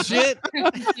 Bullshit.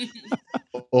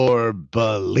 Or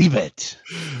believe it.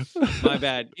 My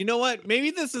bad. You know what?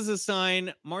 Maybe this is a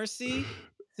sign, Marcy,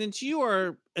 since you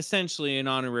are essentially an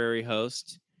honorary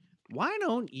host, why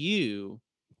don't you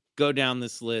go down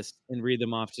this list and read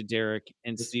them off to Derek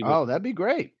and see what Oh, that'd be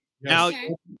great. Now, Okay.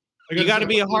 you gotta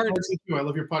be a hard- I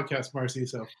love your podcast, Marcy.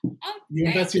 So Oh, You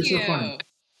and thank Betsy are so you. funny.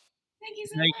 Thank you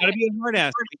so now you much. gotta be a hard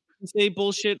ass. You can say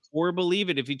bullshit or believe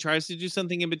it. If he tries to do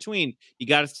something in between, you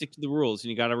gotta stick to the rules and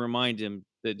you gotta remind him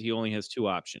that he only has 2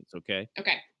 options, okay?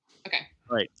 Okay.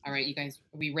 Right. All right, you guys,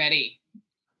 are we ready?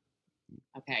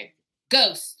 Okay.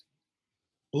 Ghost.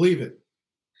 Believe it.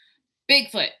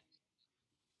 Bigfoot.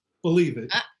 Believe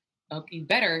it. Okay, you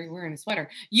better. You're wearing a sweater.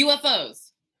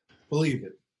 UFOs. Believe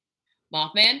it.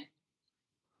 Mothman.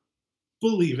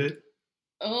 Believe it.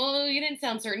 Oh, you didn't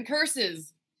sound certain.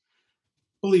 Curses.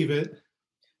 Believe it.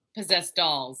 Possessed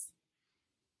dolls.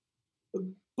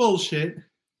 Bullshit.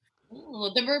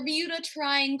 Ooh, the Bermuda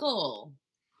Triangle.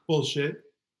 Bullshit.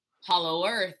 Hollow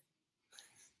Earth.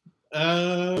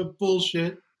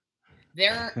 Bullshit.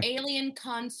 There are alien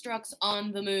constructs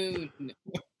on the moon.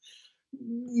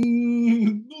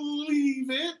 Believe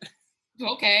it.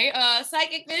 Okay.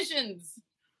 Psychic visions.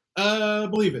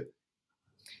 Believe it.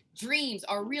 Dreams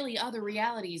are really other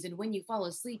realities, and when you fall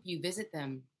asleep, you visit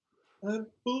them.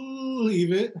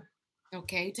 Believe it.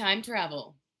 Okay. Time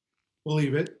travel.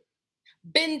 Believe it.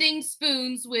 Bending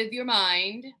spoons with your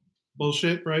mind.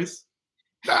 Bullshit, Bryce.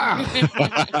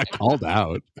 I called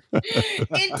out.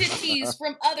 Entities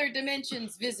from other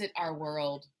dimensions visit our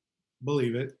world.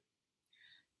 Believe it.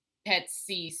 Pet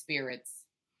sea spirits.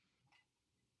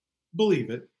 Believe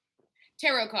it.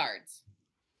 Tarot cards.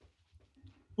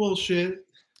 Bullshit.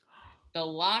 The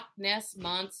Loch Ness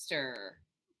Monster.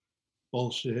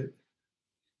 Bullshit.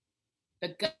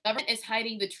 The government is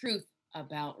hiding the truth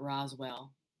about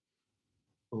Roswell.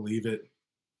 Believe it.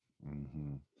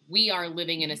 Mm-hmm. We are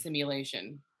living in a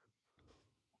simulation.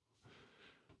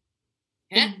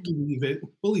 Believe it.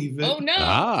 Believe it. Oh,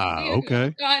 no.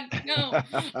 Okay. Oh, God, no.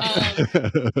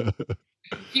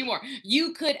 A few more.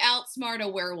 You could outsmart a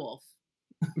werewolf.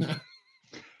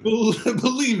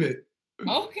 Believe it.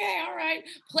 Okay, all right.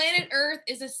 Planet Earth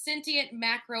is a sentient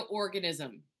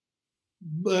macroorganism.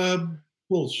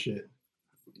 Bullshit.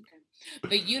 Okay.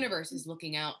 The universe is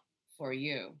looking out for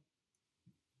you.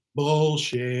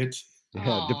 Bullshit.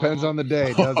 Yeah, depends on the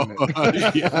day, doesn't it?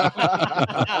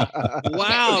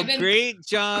 Wow, great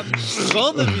job,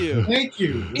 both of you. Thank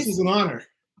you. This is an honor.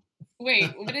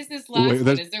 Wait, what is this last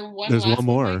one? Is there one there's last one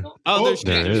more. Michael? Oh, there's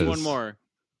there is one more.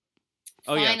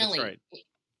 Oh, Finally, yeah, that's right.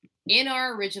 In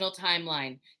our original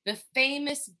timeline, the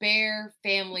famous Bear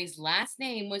family's last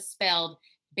name was spelled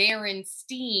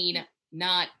Berenstein,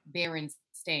 not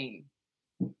Berenstain.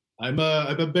 I'm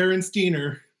a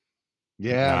Berensteiner.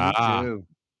 Yeah, me too.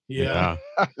 Yeah.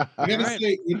 I gotta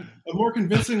say, a more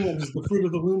convincing one is the Fruit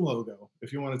of the Loom logo,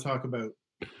 if you want to talk about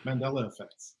Mandela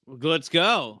effects. Let's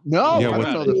go. No, Yeah, I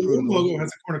don't know the the Fruit of Loom the logo Loom. has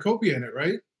a cornucopia in it,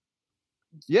 right?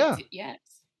 Yeah. Yes.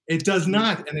 It does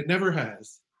not, and it never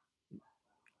has.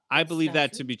 I believe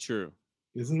that to be true.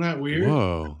 Isn't that weird?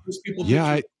 Whoa. Most people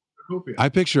Yeah, picture cornucopia. I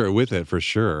picture it with it for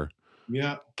sure.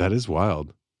 Yeah. That is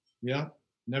wild. Yeah.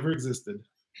 Never existed.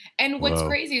 And what's Whoa.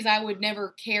 crazy is I would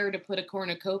never care to put a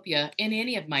cornucopia in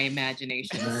any of my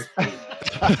imaginations.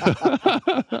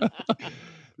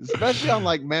 Especially on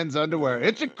like men's underwear.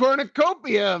 It's a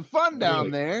cornucopia of fun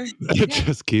down there. It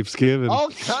just keeps giving. All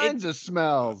kinds of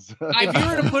smells. If you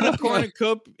were to put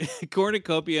a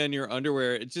cornucopia in your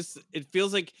underwear, it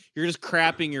feels like you're just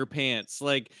crapping your pants.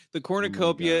 Like the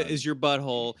cornucopia is your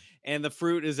butthole, and the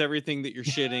fruit is everything that you're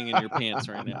shitting in your pants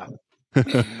right now.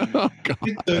 Oh, God.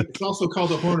 It's also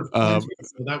called a horn of plenty,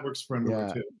 so that works for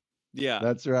underwear too. Yeah,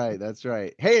 that's right. That's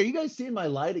right. Hey, are you guys seeing my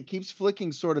light? It keeps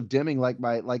flicking, sort of dimming, like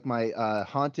my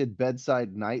haunted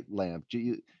bedside night lamp.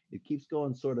 It keeps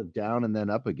going sort of down and then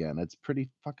up again. It's pretty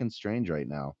fucking strange right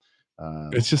now.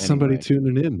 It's just somebody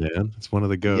tuning in, man. It's one of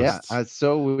the ghosts. Yeah, it's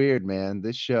so weird, man.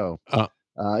 This show. Well,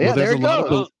 yeah, there there's it a lot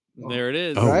goes. There it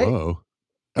is. Oh, Right? whoa.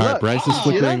 All right, Bryce's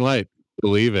flickering light.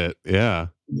 Believe it. Yeah.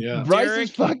 Yeah.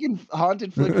 Bryce's fucking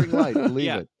haunted flickering light.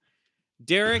 Believe it.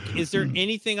 Derek, is there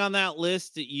anything on that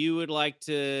list that you would like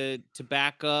to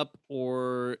back up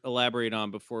or elaborate on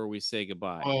before we say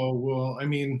goodbye? Oh, well, I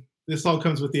mean, this all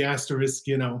comes with the asterisk,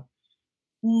 you know.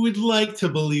 We would like to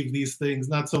believe these things,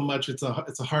 not so much it's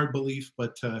a hard belief,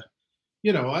 but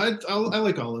you know, I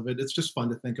like all of it. It's just fun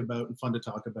to think about and fun to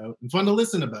talk about and fun to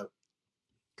listen about.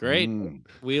 Great.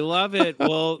 We love it.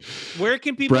 Well, where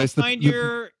can people find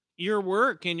your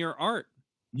work and your art?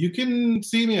 You can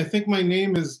see me. I think my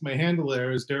handle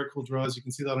there is Derek Cool Draws. You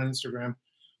can see that on Instagram.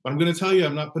 But I'm going to tell you,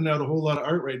 I'm not putting out a whole lot of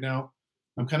art right now.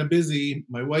 I'm kind of busy.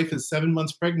 My wife is 7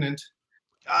 months pregnant.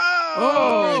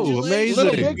 Oh, amazing.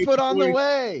 Little Bigfoot on the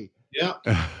way. Yeah.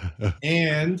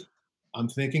 And I'm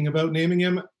thinking about naming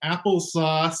him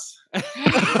Applesauce.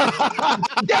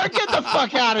 Derek, get the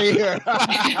fuck out of here.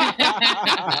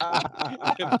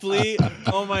 Complete.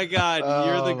 Oh my God.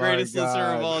 You're the greatest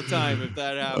listener of all time if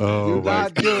that happens. Oh, do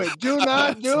not do it. Do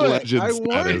not do it. I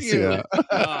warn you. Yeah.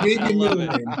 I love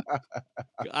it.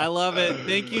 I love it.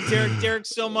 Thank you, Derek. Derek,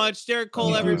 so much. Derek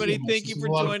Cole, everybody, thank you for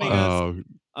joining us.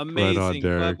 Amazing. Right on,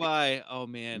 Derek. Bye-bye. Oh,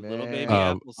 man. Little baby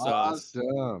applesauce.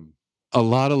 Awesome. A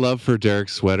lot of love for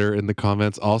Derek's sweater in the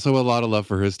comments. Also, a lot of love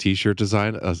for his t-shirt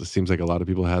design. It seems like a lot of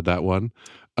people had that one.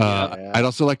 I'd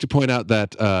also like to point out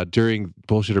that during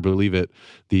Bullshit or Believe It,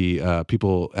 the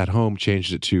people at home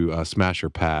changed it to Smash or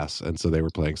Pass, and so they were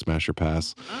playing Smash or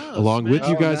Pass along with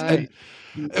you guys. Nice.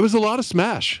 And it was a lot of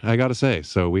Smash, I got to say.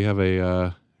 So we have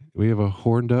a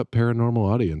horned up paranormal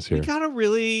audience here. We gotta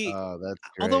really. That's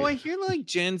great. Although I hear like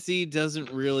Gen Z doesn't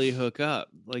really hook up.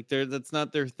 Like that's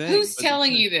not their thing. Who's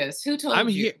telling you this? Who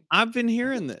told you? I've been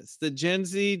hearing this. The Gen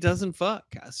Z doesn't fuck.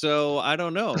 So I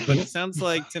don't know, but it sounds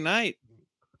like tonight.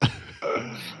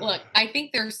 Look, I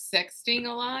think they're sexting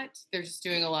a lot. They're just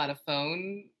doing a lot of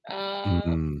phone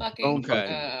fucking.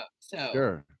 Okay. So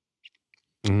Sure.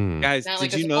 Guys, not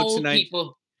did like you know old tonight?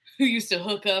 people who used to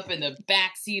hook up in the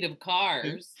back seat of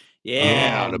cars.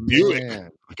 Yeah, the Buick, Man.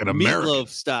 like an American. Meatloaf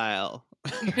style.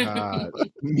 God.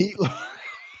 Meatloaf.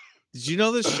 Did you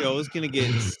know the show is gonna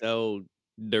get so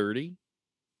dirty?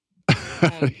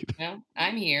 No,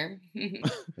 I'm here.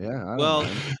 Yeah. Well,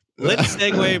 Let's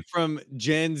segue from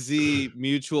Gen Z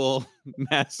mutual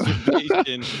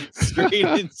masturbation straight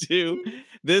into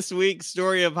this week's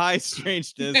story of high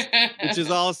strangeness, which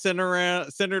is all centered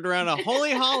around a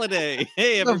holy holiday.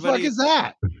 Hey, What the fuck everybody. is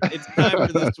that? It's time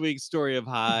for this week's story of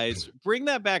highs. Bring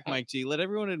that back, Mike G. Let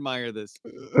everyone admire this.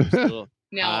 Just a little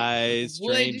Now, high would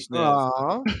strangeness.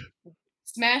 Aw,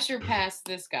 smash or pass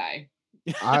this guy?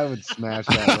 I would smash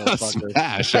that motherfucker.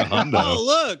 Smash a hundo. Oh,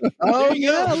 look. Oh, There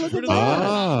you yeah, go. look Fruit at of the that.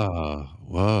 Loom. Oh,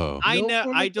 whoa.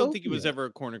 I don't think it was cornucopia. ever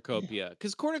a cornucopia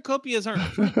because cornucopias aren't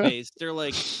fruit based. They're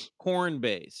like corn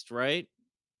based, right?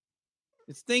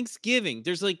 It's Thanksgiving.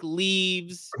 There's like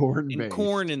leaves Corn and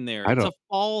corn based. in there. I It's a don't-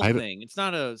 fall I don't- thing. It's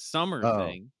not a summer Oh.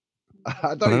 thing. I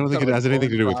thought But I you don't think were it has talking anything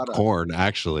to do with product. corn,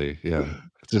 actually. Yeah.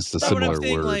 It's just a No, but I'm similar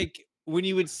saying word. like when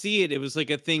you would see it, it was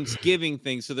like a Thanksgiving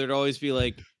thing. So there'd always be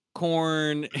like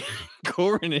corn,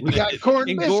 corn in We got it, corn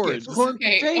and biscuits, gourds. corn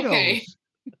Okay.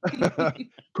 potatoes,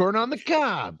 corn on the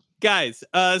cob. Guys,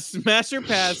 smash or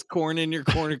pass corn in your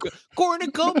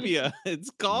cornucopia. It's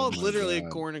called my literally a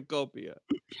God. cornucopia.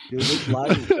 Dude, this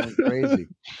live is going crazy.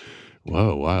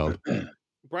 Whoa, wild.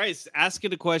 Bryce, ask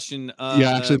it a question.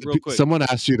 Yeah, actually, real quick. someone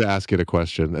asked you to ask it a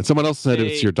question, and someone else said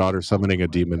it's Say- your daughter summoning a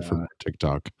demon from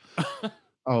TikTok.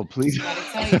 Oh, please.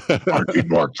 Gotta tell you, I need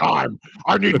more time.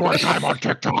 I need more time on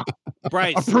TikTok.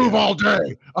 Bryce, Approve all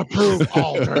day. Approve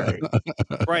all day.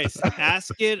 Bryce,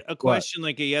 ask it a question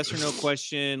like a yes or no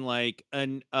question, like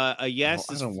a yes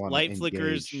I is don't wanna light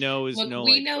flickers, engage. no is look, no.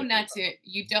 we light know flickers. not to.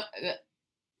 You don't.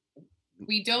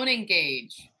 We don't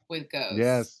engage with ghosts.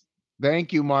 Yes.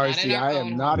 Thank you, Marcy. our I own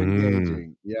am not home.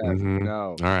 engaging. Yes. Mhm. No.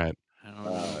 All right. I don't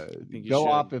know. I think you Go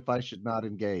should. off if I should not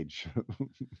engage.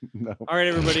 No. All right,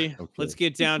 everybody, Okay. let's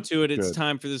get down to it. It's Good.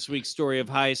 time for this week's story of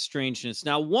high strangeness.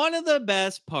 Now, one of the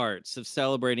best parts of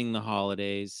celebrating the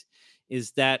holidays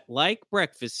is that, like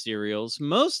breakfast cereals,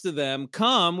 most of them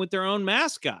come with their own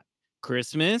mascot.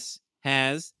 Christmas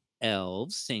has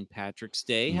elves. St. Patrick's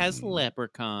Day has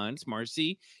leprechauns.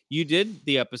 Marcy, you did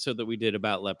the episode that we did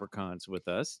about leprechauns with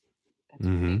us.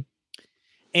 hmm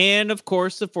And of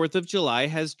course, the 4th of July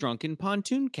has drunken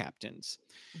pontoon captains.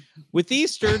 With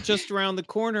Easter just around the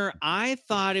corner, I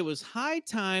thought it was high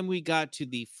time we got to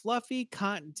the fluffy,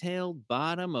 cotton-tailed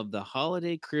bottom of the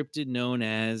holiday cryptid known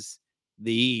as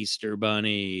the Easter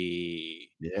Bunny.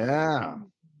 Yeah. All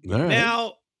right.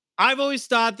 Now, I've always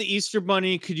thought the Easter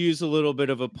Bunny could use a little bit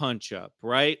of a punch-up,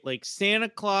 right? Like Santa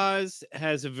Claus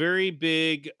has a very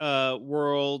big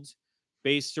world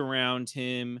based around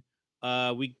him.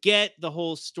 We get the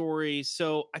whole story.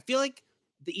 So I feel like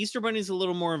the Easter Bunny is a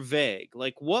little more vague.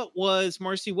 Like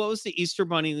Marcy, what was the Easter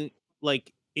Bunny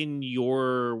like in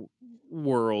your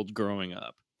world growing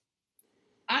up?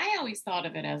 I always thought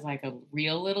of it as like a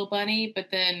real little bunny,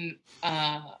 but then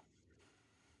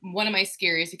one of my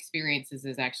scariest experiences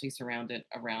is actually surrounded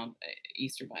around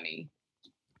Easter Bunny.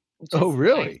 which Oh, is,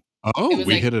 really? like, Oh, it was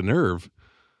we like- hit a nerve.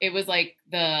 it was like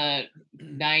the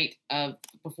night of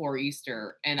before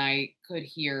Easter, and I could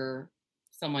hear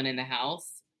someone in the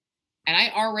house, and I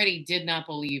already did not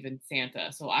believe in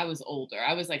Santa, so I was older.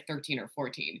 I was like 13 or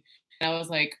 14, and I was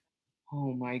like,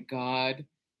 oh my god,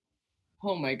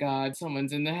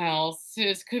 someone's in the house.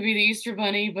 This could be the Easter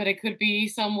Bunny, but it could be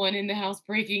someone in the house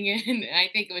breaking in. I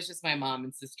think it was just my mom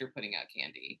and sister putting out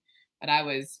candy, but I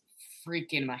was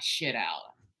freaking my shit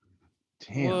out.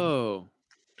 Damn. Whoa.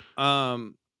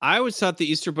 I always thought the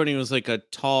Easter Bunny was like a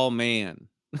tall man.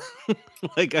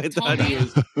 Like I Tall thought he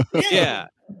man? was yeah.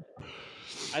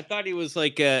 I thought he was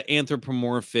like a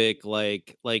anthropomorphic,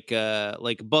 like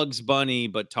Bugs Bunny,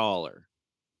 but taller.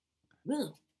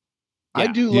 Ugh. I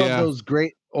Yeah. do love Yeah. those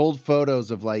great old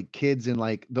photos of like kids in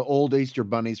like the old Easter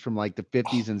bunnies from like the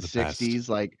 50s and the best. 60s.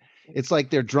 Like it's like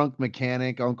their drunk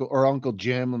mechanic Uncle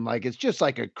Jim, and like it's just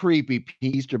like a creepy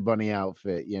Easter bunny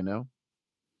outfit, you know?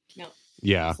 No.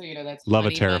 Yeah. So, that's Love a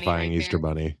Honey Bunny terrifying right Easter there.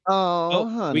 bunny. Oh, Oh,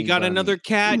 honey we got bunny. another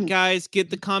cat, guys.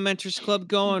 Get the commenters club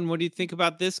going. What do you think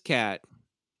about this cat?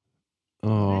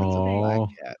 Oh,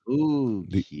 Black cat. Ooh,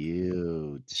 The-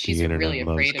 cute. She's the internet really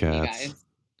loves afraid of me, cats. guys.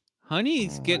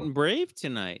 Honey's Oh. getting brave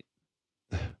tonight.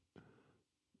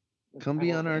 Come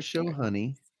be on our show,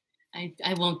 honey.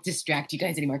 I won't distract you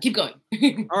guys anymore. Keep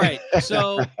going. All right.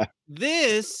 So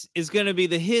this is going to be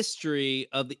the history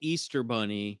of the Easter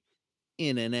Bunny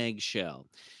in an eggshell.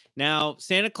 Now,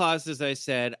 Santa Claus, as I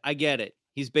said, I get it.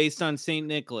 He's based on St.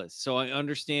 Nicholas, so I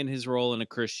understand his role in a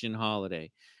Christian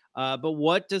holiday. But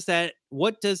what does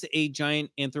a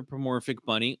giant anthropomorphic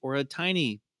bunny or a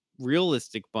tiny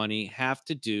realistic bunny have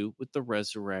to do with the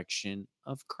resurrection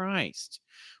of Christ?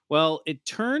 Well, it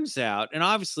turns out, and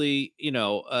obviously,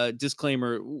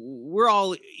 disclaimer, we're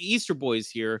all Easter boys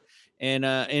here, and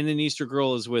an Easter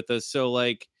girl is with us. So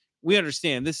like we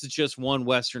understand this is just one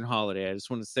Western holiday. I just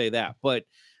want to say that, but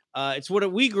it's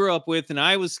what we grew up with, and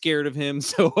I was scared of him,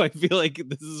 so I feel like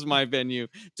this is my venue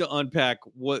to unpack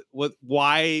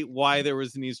why there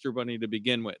was an Easter bunny to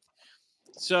begin with.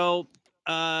 So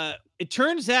it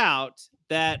turns out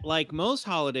that, like most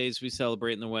holidays we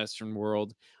celebrate in the Western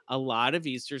world, a lot of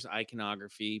Easter's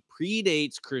iconography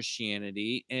predates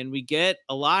Christianity, and we get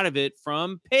a lot of it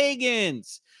from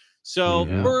pagans. So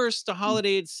Yeah. first, the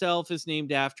holiday itself is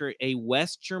named after a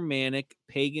West Germanic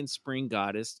pagan spring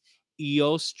goddess,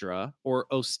 Eostra or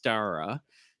Ostara.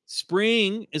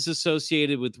 Spring is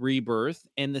associated with rebirth,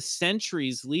 and the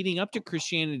centuries leading up to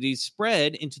Christianity's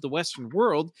spread into the Western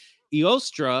world,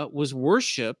 Eostra was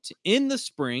worshipped in the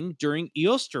spring during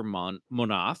Eoster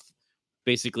Monath,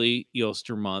 basically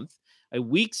Eoster month, a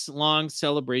weeks-long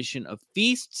celebration of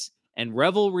feasts and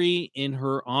revelry in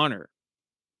her honor.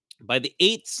 By the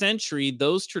 8th century,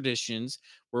 those traditions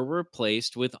were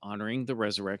replaced with honoring the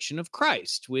resurrection of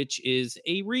Christ, which is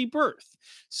a rebirth.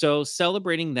 So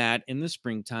celebrating that in the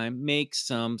springtime makes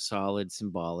some solid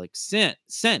symbolic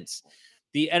sense.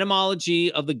 The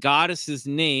etymology of the goddess's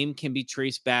name can be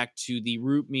traced back to the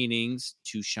root meanings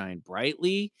to shine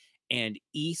brightly and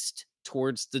east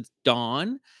towards the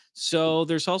dawn. So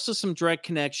there's also some direct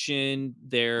connection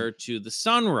there to the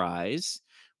sunrise,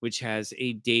 which has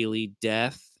a daily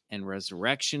death and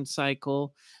resurrection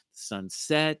cycle. The sun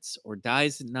sets or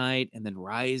dies at night and then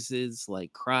rises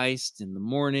like Christ in the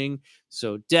morning.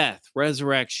 So death,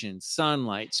 resurrection,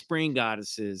 sunlight, spring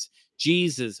goddesses,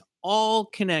 Jesus, all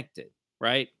connected,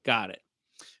 right? Got it.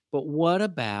 But what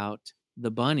about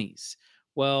the bunnies?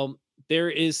 Well, there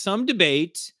is some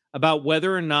debate about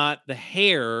whether or not the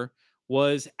hair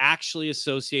was actually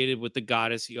associated with the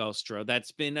goddess Eostra.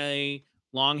 That's been a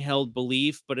long held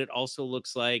belief, but it also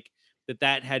looks like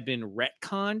that had been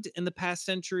retconned in the past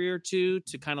century or two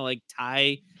to kind of like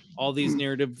tie all these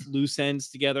narrative loose ends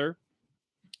together.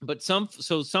 But some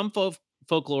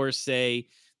folklore say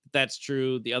that's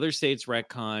true. The others say it's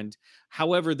retconned.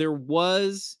 However, there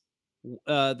was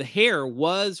the hair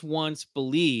was once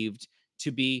believed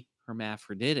to be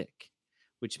hermaphroditic,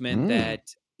 which meant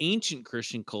that ancient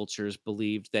Christian cultures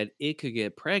believed that it could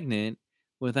get pregnant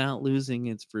without losing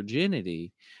its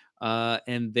virginity.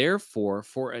 And therefore,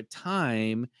 for a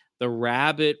time, the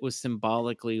rabbit was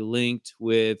symbolically linked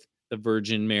with the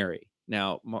Virgin Mary.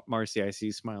 Now, Marcy, I see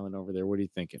you smiling over there. What are you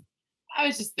thinking? I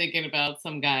was just thinking about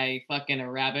some guy fucking a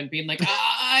rabbit being like,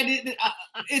 I didn't,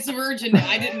 it's a virgin.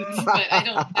 I didn't, but I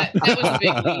don't, that was a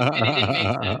big leap and it didn't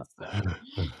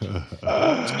make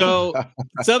sense. So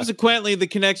subsequently, the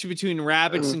connection between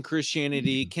rabbits and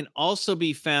Christianity can also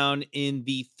be found in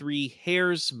the three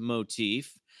hares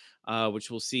motif,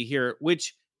 which we'll see here,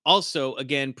 which also,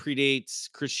 again, predates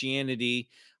Christianity.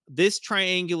 This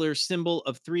triangular symbol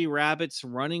of three rabbits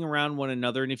running around one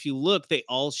another. And if you look, they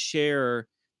all share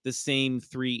the same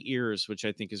three ears, which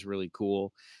I think is really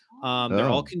cool. They're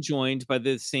all conjoined by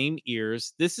the same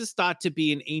ears. This is thought to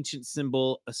be an ancient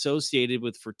symbol associated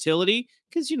with fertility,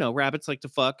 because, you know, rabbits like to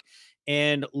fuck,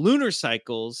 and lunar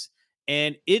cycles.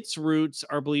 And its roots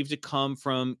are believed to come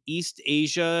from East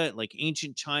Asia, like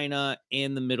ancient China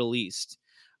and the Middle East.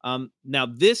 Now,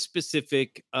 this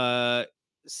specific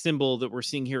symbol that we're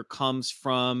seeing here comes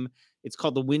from, it's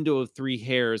called the Window of Three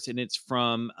Hares, and it's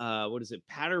from,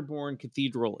 Paderborn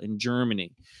Cathedral in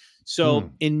Germany. So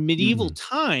in medieval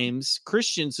times,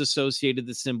 Christians associated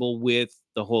the symbol with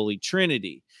the Holy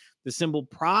Trinity. The symbol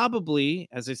probably,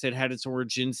 as I said, had its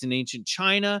origins in ancient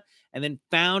China and then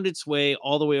found its way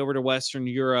all the way over to Western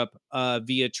Europe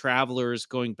via travelers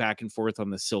going back and forth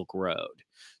on the Silk Road.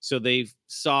 So they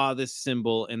saw this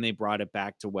symbol and they brought it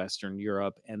back to Western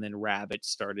Europe, and then rabbits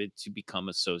started to become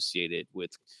associated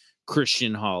with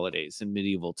Christian holidays in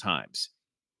medieval times.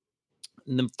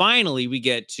 And then finally, we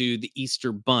get to the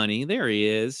Easter Bunny. There he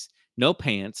is. No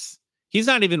pants. He's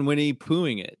not even Winnie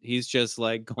Poohing it. He's just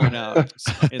like going out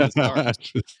in the stars.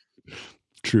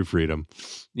 True freedom.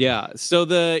 Yeah. So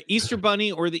the Easter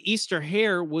Bunny, or the Easter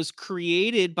hare, was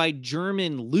created by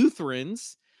German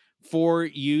Lutherans for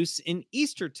use in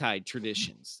Eastertide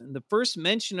traditions. And the first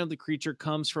mention of the creature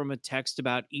comes from a text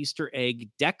about Easter egg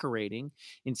decorating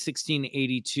in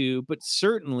 1682, but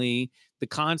certainly the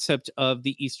concept of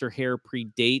the Easter hare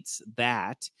predates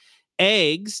that.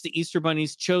 Eggs, the Easter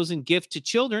Bunny's chosen gift to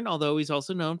children, although he's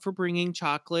also known for bringing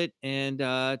chocolate and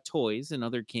toys and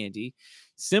other candy,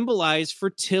 symbolize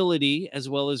fertility as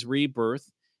well as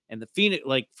rebirth. And the phoenix,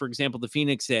 like for example, the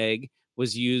phoenix egg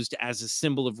was used as a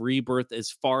symbol of rebirth as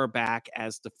far back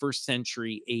as the 1st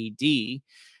century AD.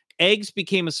 eggs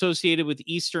became associated with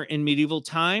Easter in medieval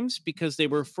times because they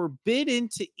were forbidden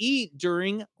to eat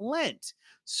during Lent.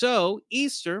 So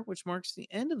Easter, which marks the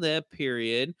end of that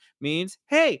period, means,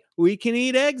 hey, we can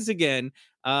eat eggs again.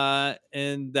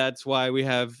 And that's why we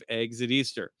have eggs at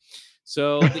Easter.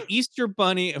 So the Easter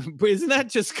bunny, isn't that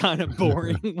just kind of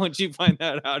boring once you find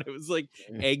that out? It was like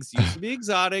eggs used to be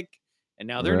exotic and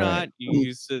now they're Right. not. You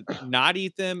used to not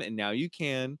eat them and now you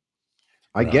can.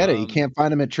 I get it. You Um, can't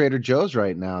find them at Trader Joe's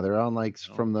right now. They're on like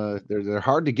from the they're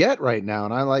hard to get right now.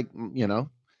 And I like,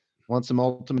 want some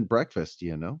ultimate breakfast,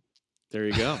 There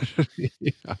you go.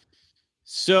 Yeah.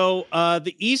 So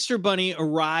the Easter Bunny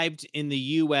arrived in the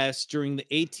U.S. during the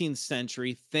 18th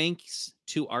century thanks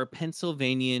to our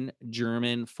Pennsylvanian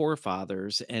German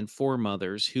forefathers and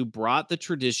foremothers who brought the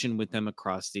tradition with them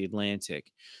across the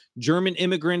Atlantic. German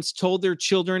immigrants told their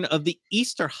children of the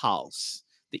Easter house,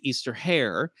 the Easter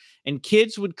hare, and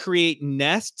kids would create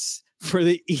nests for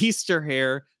the Easter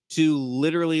hare to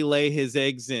literally lay his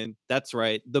eggs in. That's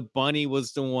right. The bunny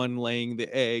was the one laying the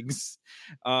eggs.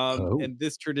 And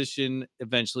this tradition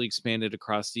eventually expanded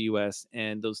across the U.S.,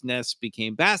 and those nests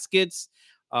became baskets.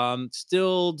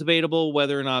 Still debatable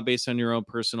whether or not, based on your own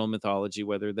personal mythology,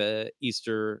 whether the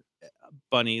Easter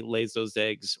bunny lays those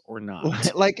eggs or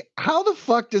not. Like, how the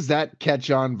fuck does that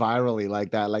catch on virally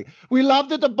like that? Like, we love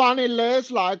that the bunny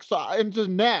lays like in the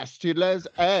nest. He lays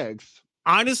eggs.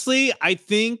 Honestly, I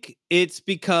think it's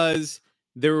because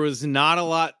there was not a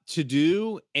lot to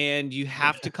do and you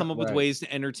have to come up with Right. ways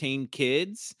to entertain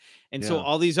kids. And so Yeah.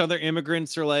 all these other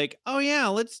immigrants are like, oh yeah,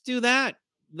 let's do that.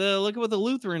 Look at what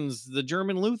the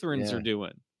German Lutherans Yeah. are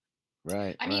doing.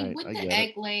 Right. I mean, right. would I the get egg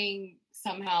it. laying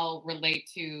somehow relate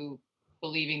to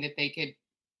believing that they could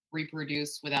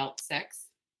reproduce without sex?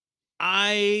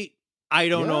 I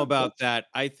don't know Yeah, about that.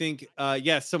 I think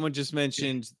yes, someone just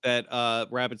mentioned that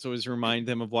rabbits always remind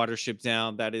them of Watership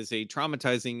Down. That is a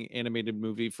traumatizing animated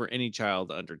movie for any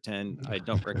child under 10. I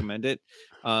don't recommend it.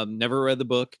 Never read the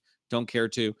book, don't care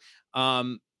to.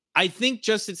 I think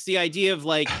just it's the idea of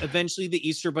like eventually the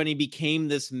Easter Bunny became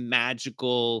this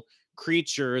magical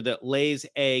creature that lays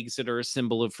eggs that are a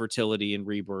symbol of fertility and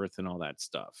rebirth and all that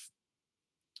stuff.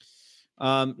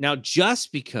 Now,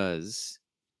 just because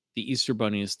the Easter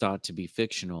Bunny is thought to be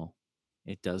fictional,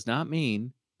 it does not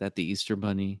mean that the Easter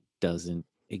Bunny doesn't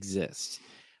exist.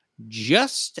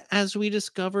 Just as we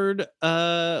discovered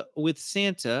with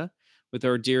Santa, with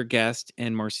our dear guest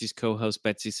and Marcy's co-host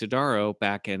Betsy Sidaro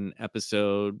back in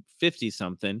episode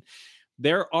 50-something,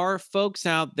 there are folks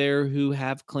out there who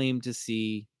have claimed to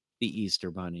see the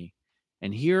Easter Bunny.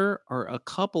 And here are a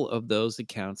couple of those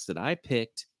accounts that I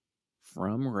picked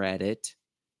from Reddit.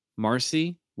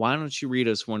 Marcy, why don't you read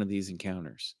us one of these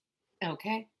encounters?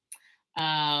 Okay.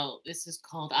 This is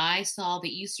called I Saw the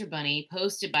Easter Bunny,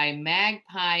 posted by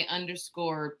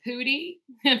magpie_Pooty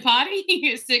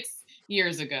Potty 6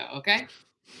 years ago. Okay.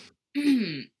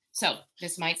 So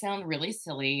this might sound really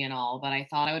silly and all, but I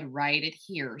thought I would write it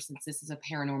here since this is a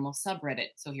paranormal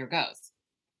subreddit. So here goes.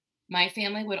 My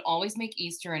family would always make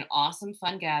Easter an awesome,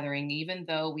 fun gathering, even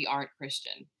though we aren't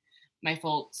Christian. My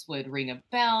folks would ring a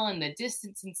bell in the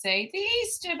distance and say, "The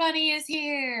Easter Bunny is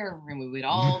here!" And we would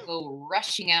all go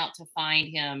rushing out to find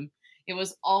him. It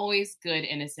was always good,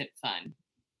 innocent fun.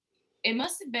 It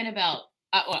must have been about,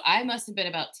 I must have been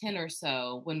about 10 or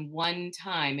so when one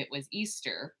time it was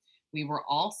Easter. We were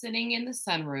all sitting in the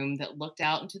sunroom that looked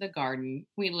out into the garden.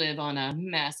 We live on a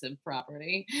massive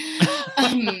property.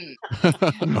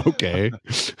 Okay.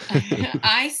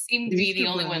 I seem to be the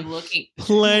only one looking.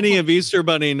 Plenty of Easter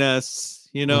Bunny nests.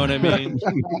 You know what I mean?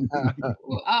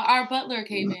 Our butler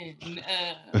came in.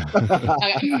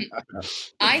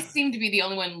 I seem to be the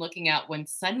only one looking out when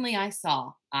suddenly I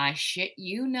saw, I shit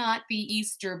you not, the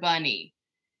Easter Bunny.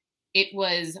 It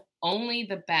was only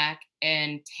the back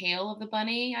and tail of the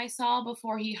bunny I saw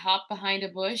before he hopped behind a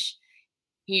bush.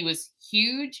 He was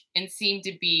huge and seemed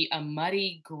to be a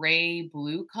muddy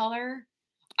gray-blue color.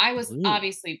 I was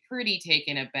obviously pretty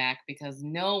taken aback because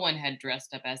no one had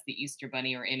dressed up as the Easter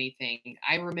Bunny or anything.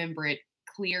 I remember it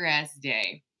clear as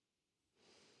day.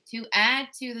 To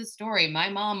add to the story, my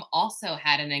mom also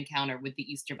had an encounter with the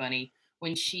Easter Bunny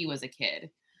when she was a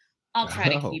kid. I'll try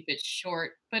to keep it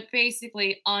short, but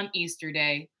basically on Easter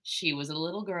Day, she was a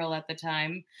little girl at the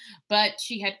time, but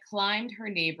she had climbed her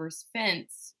neighbor's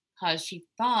fence because she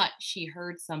thought she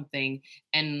heard something.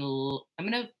 And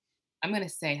I'm gonna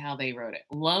say how they wrote it.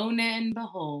 Lo and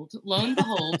behold,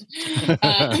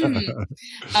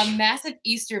 a massive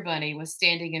Easter Bunny was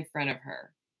standing in front of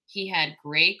her. He had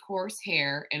gray coarse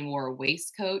hair and wore a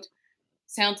waistcoat.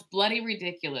 Sounds bloody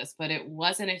ridiculous, but it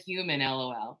wasn't a human,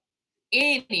 LOL.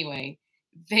 Anyway,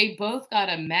 they both got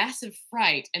a massive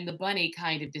fright, and the bunny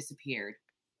kind of disappeared.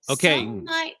 Okay. Some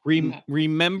might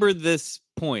Remember this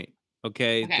point,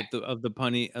 okay? Okay. That of the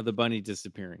bunny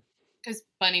disappearing. because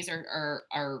bunnies are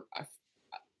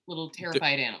little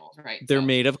terrified animals, right? They're So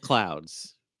made of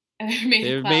clouds. they're made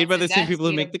They're of made by clouds, the and same that's people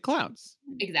who made make of the clouds.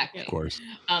 exactly. Of course.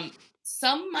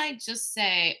 Some might just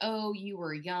say, "Oh, you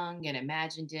were young and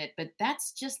imagined it," but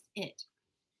that's just it.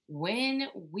 When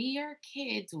we are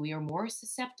kids, we are more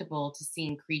susceptible to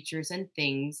seeing creatures and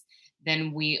things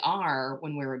than we are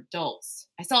when we're adults.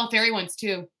 I saw fairy once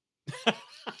too.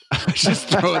 Just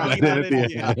throwing that in at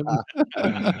the end.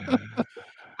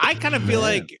 I kind of feel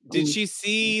Man. like, did she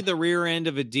see the rear end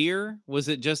of a deer? Was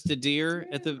it just a deer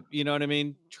at the, you know what I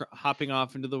mean? Hopping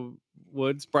off into the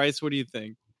woods. Bryce, what do you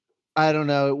think? I don't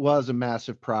know. It was a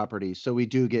massive property, so we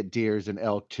do get deers and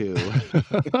elk too.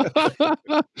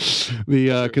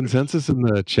 The consensus in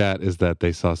the chat is that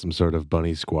they saw some sort of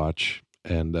bunny squatch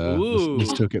and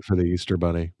mistook it for the Easter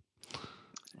bunny.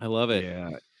 I love it. Yeah.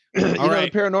 The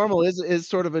paranormal is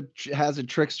sort of has a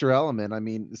trickster element. I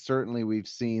mean, certainly we've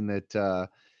seen that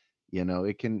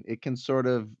it can sort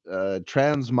of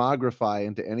transmogrify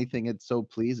into anything it so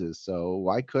pleases. So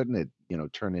why couldn't it,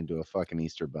 turn into a fucking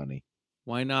Easter bunny?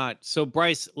 Why not? So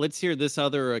Bryce, let's hear this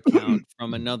other account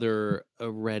from another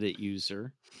Reddit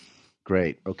user.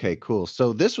 Great. Okay, cool.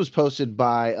 So this was posted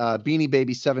by Beanie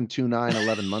Baby 729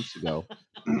 11 months ago.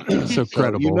 So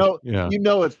credible. You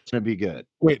know it's gonna be good.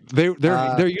 Wait, their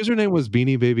username was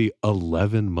Beanie Baby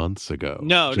 11 months ago.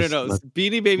 No.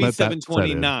 Beanie Baby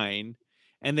 729,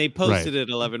 and they posted it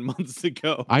 11 months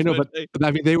ago. I know, but I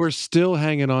mean, they were still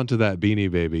hanging on to that Beanie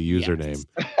Baby username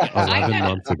 11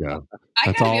 months ago.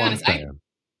 That's all I'm saying.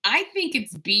 I think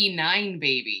it's B9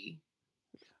 Baby.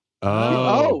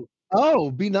 Oh,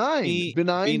 B9.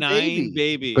 Benign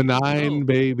baby. Benign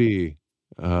baby.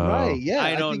 Right, yeah.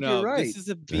 I don't think know. You're right. This is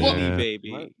a Beanie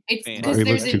Baby. It's because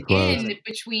there's an N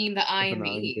between the I and the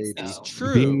E. So. It's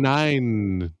true.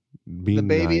 B9. The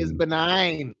baby is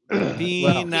benign.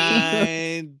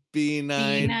 B9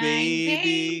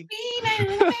 baby.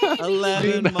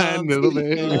 11 months little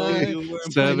baby.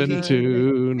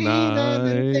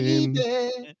 729.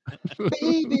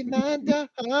 Baby, not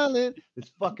darling.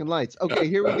 It's fucking lights. Okay,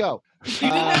 here we go.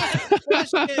 Asking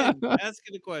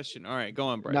a question. All right, go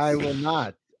on, Bryce. No, I will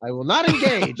not. I will not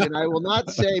engage, and I will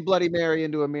not say Bloody Mary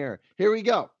into a mirror. Here we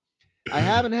go. I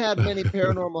haven't had many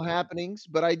paranormal happenings,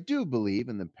 but I do believe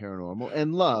in the paranormal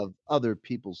and love other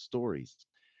people's stories.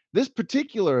 This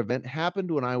particular event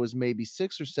happened when I was maybe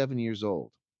 6 or 7 years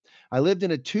old. I lived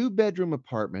in a 2-bedroom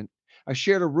apartment. I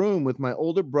shared a room with my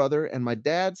older brother, and my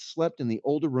dad slept in the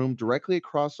older room directly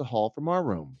across the hall from our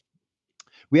room.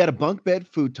 We had a bunk bed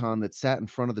futon that sat in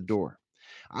front of the door.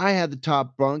 I had the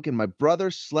top bunk, and my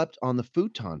brother slept on the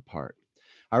futon part.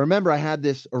 I remember I had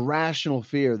this irrational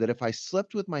fear that if I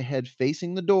slept with my head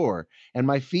facing the door and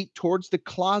my feet towards the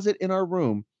closet in our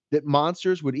room, that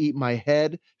monsters would eat my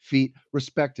head, feet,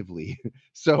 respectively.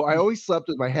 So I always slept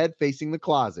with my head facing the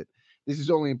closet. This is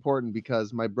only important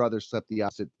because my brother slept the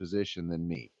opposite position than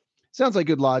me. Sounds like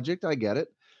good logic. I get it.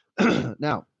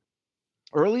 Now,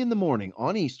 early in the morning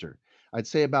on Easter, I'd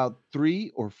say about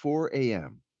 3 or 4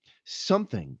 a.m.,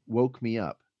 something woke me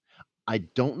up. I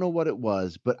don't know what it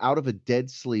was, but out of a dead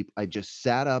sleep, I just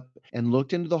sat up and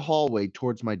looked into the hallway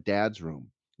towards my dad's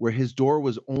room, where his door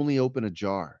was only open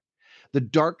ajar. The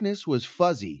darkness was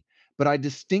fuzzy, but I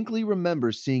distinctly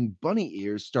remember seeing bunny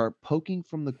ears start poking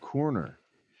from the corner.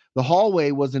 The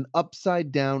hallway was an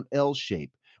upside-down L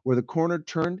shape. Where the corner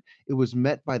turned, it was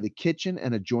met by the kitchen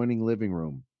and adjoining living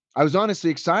room. I was honestly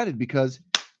excited because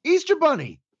Easter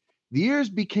bunny! The ears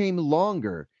became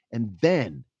longer, and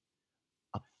then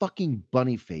a fucking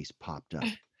bunny face popped up,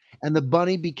 and the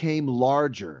bunny became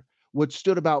larger. What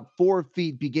stood about 4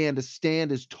 feet began to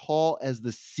stand as tall as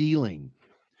the ceiling.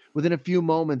 Within a few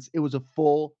moments, it was a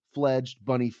full-fledged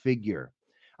bunny figure.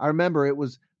 I remember it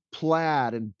was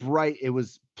plaid and bright. It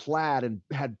was plaid and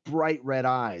had bright red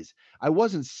eyes. I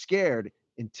wasn't scared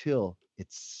until it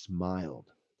smiled.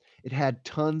 It had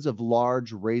tons of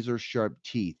large razor-sharp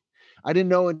teeth. I didn't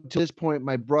know until this point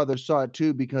my brother saw it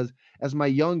too, because as my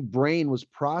young brain was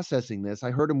processing this,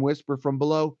 I heard him whisper from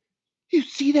below, "You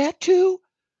see that too?"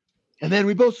 And then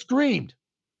we both screamed.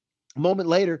 A moment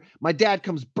later, my dad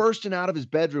comes bursting out of his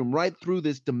bedroom right through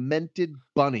this demented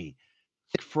bunny,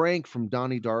 like Frank from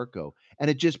Donnie Darko, and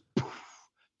it just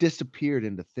disappeared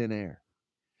into thin air.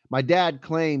 My dad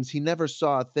claims he never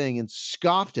saw a thing and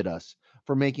scoffed at us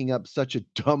for making up such a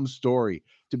dumb story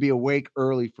to be awake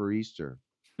early for Easter.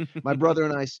 My brother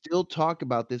and I still talk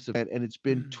about this event, and it's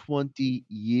been 20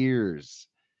 years.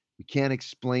 We can't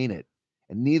explain it.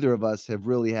 and neither of us have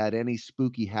really had any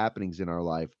spooky happenings in our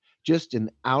life. Just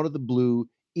an out of the blue,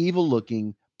 evil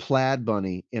looking plaid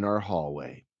bunny in our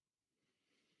hallway.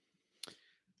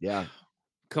 Yeah.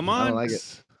 Come I don't on. like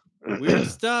it. Weird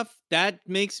stuff. That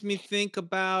makes me think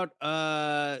about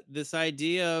this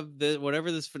idea of the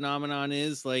whatever this phenomenon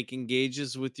is, like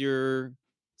engages with your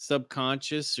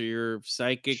subconscious or your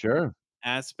psychic Sure.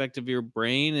 aspect of your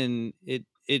brain, and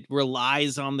it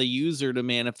relies on the user to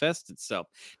manifest itself.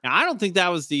 Now, I don't think that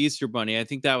was the Easter Bunny. I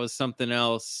think that was something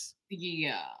else.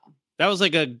 Yeah. That was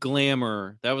like a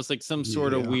glamour. That was like some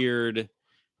sort of Yeah. weird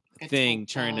A thing tulpa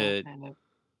trying to. kind of.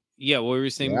 Yeah, what were you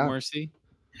saying, Yeah. Marcy?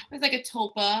 It's like a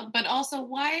tulpa, but also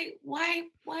why plaid?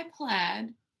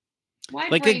 Why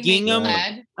Like a brain make gingham,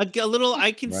 plaid? a little.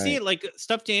 I can see Right. it. Like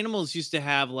stuffed animals used to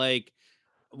have like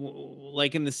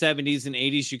like in the 70s and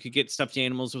 80s, you could get stuffed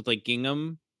animals with like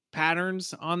gingham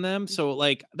patterns on them. So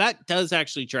like that does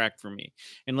actually track for me.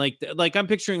 And like I'm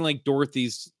picturing like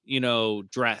Dorothy's,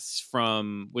 dress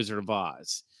from Wizard of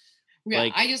Oz. Yeah,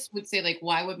 Like, I just would say, like,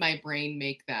 why would my brain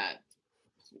make that?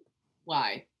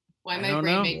 Why? Why I my don't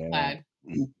brain know. make Yeah. plaid?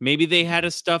 Maybe they had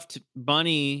a stuffed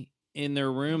bunny in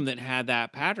their room that had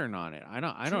that pattern on it. I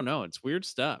don't know. It's weird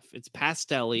stuff. It's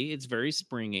pastel-y. It's very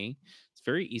springy. It's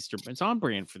very Easter. It's on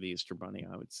brand for the Easter Bunny,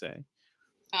 I would say.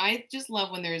 I just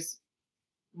love when there's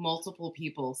multiple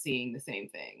people seeing the same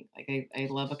thing. Like I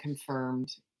love a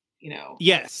confirmed,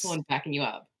 Yes. someone backing you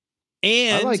up.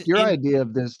 And I like your idea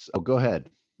of this. Oh, go ahead.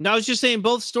 No, I was just saying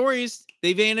both stories.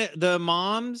 They the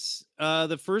moms,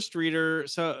 the first reader,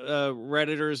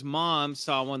 Redditor's mom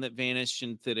saw one that vanished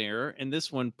in thin air, and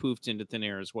this one poofed into thin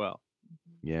air as well.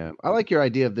 Yeah. I like your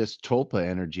idea of this tulpa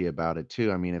energy about it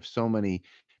too. I mean, if so many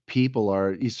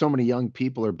young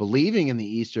people are believing in the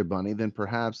Easter Bunny, then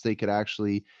perhaps they could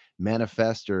actually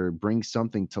manifest or bring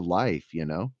something to life,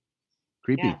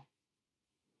 Creepy. Yeah.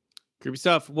 Creepy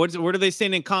stuff. What are they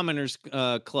saying in commenters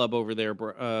club over there,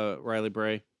 Riley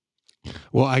Bray?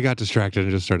 Well, I got distracted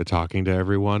and just started talking to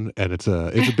everyone, and it's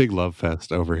a big love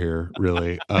fest over here.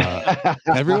 Really,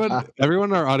 everyone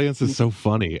in our audience is so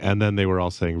funny, and then they were all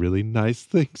saying really nice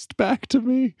things back to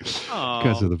me. You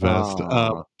guys are the best.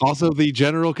 Also, the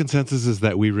general consensus is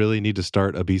that we really need to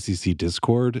start a BCC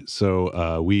Discord,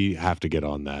 so we have to get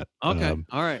on that. Okay,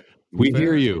 all right. We Fair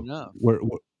hear you. enough.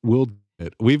 We'll do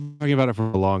it. We've been talking about it for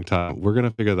a long time. We're gonna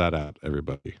figure that out,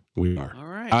 everybody. We are. All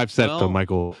right. I've said so.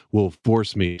 Michael will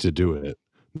force me to do it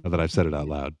now that I've said it out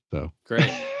loud. So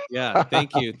great. Yeah.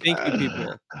 Thank you,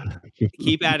 people.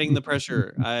 Keep adding the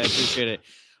pressure. I appreciate it.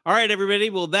 All right,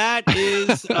 everybody. Well, that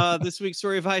is this week's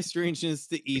story of high strangeness,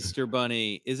 the Easter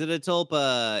Bunny. Is it a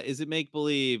tulpa? Is it make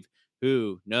believe?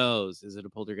 Who knows? Is it a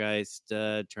poltergeist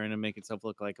trying to make itself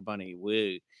look like a bunny?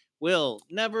 We'll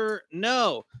never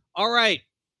know. All right.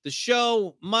 The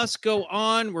show must go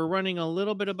on. We're running a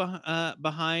little bit of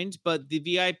behind, but the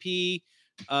VIP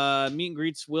meet and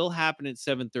greets will happen at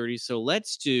 7:30. So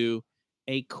let's do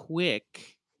a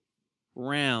quick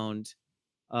round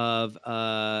of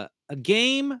a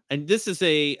game. And this is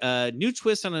a new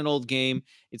twist on an old game.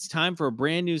 It's time for a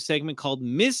brand new segment called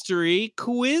Mystery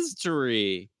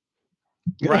Quiztory.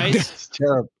 Bryce,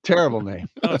 terrible name.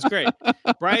 Oh, it's great.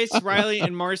 Bryce, Riley,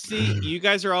 and Marcy, you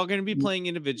guys are all going to be playing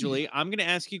individually. I'm going to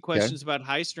ask you questions about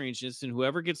high strangeness, and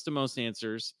whoever gets the most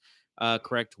answers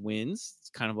correct wins. It's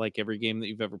kind of like every game that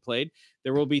you've ever played.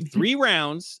 There will be 3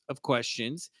 rounds of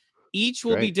questions. Each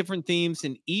will be different themes,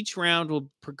 and each round will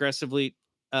progressively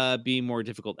be more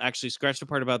difficult. Actually, scratch the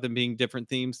part about them being different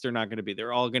themes. They're not going to be.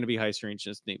 They're all going to be high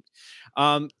strangeness themed.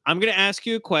 I'm going to ask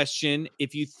you a question.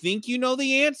 If you think you know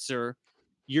the answer,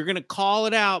 you're going to call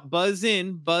it out, buzz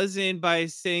in by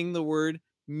saying the word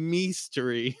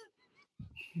mystery.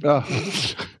 Oh,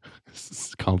 this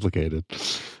is complicated.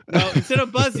 No, instead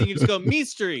of buzzing, you just go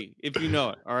mystery if you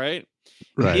know it. All right.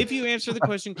 Right. If you answer the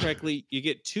question correctly, you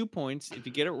get 2 points. If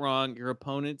you get it wrong, your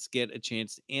opponents get a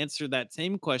chance to answer that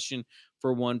same question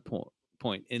for 1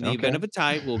 point. In the event of a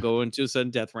tie, we'll go into a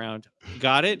sudden death round.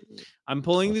 Got it? I'm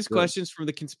pulling these questions from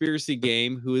the Conspiracy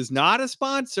Game, who is not a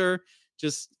sponsor.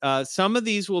 Just some of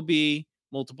these will be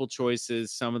multiple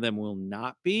choices. Some of them will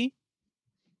not be.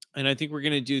 And I think we're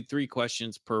going to do 3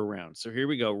 questions per round. So here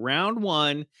we go. Round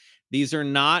 1. These are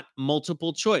not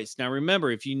multiple choice. Now, remember,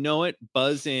 if you know it,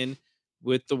 buzz in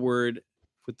with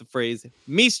the phrase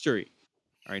mystery.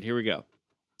 All right, here we go.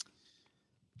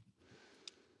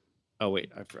 Oh,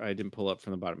 wait, I didn't pull up from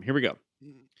the bottom. Here we go.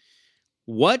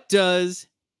 What does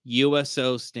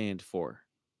USO stand for?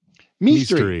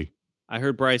 Mystery. I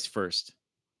heard Bryce first.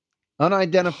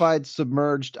 Unidentified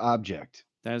submerged object.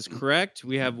 That is correct.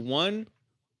 We have 1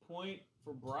 point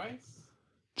for Bryce.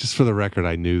 Just for the record,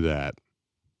 I knew that.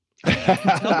 You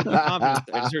can tell with the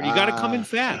confidence. You got to come in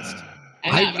fast.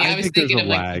 I was thinking of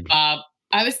like the Bob.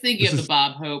 I was thinking of the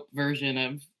Bob Hope version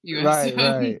of US.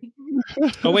 Right.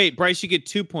 Oh wait, Bryce, you get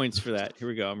 2 points for that. Here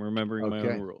we go. I'm remembering my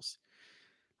own rules.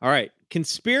 All right.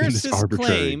 Conspiracists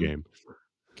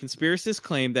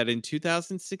claim that in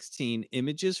 2016,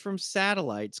 images from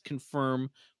satellites confirm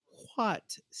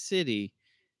what city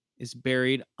is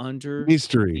buried under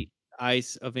the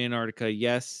ice of Antarctica?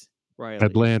 Yes, Riley.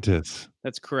 Atlantis.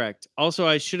 That's correct. Also,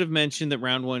 I should have mentioned that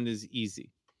round 1 is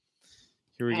easy.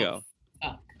 Here we go.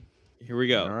 Here we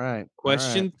go. All right.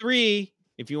 Question 3.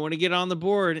 If you want to get on the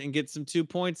board and get some 2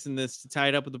 points in this to tie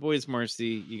it up with the boys,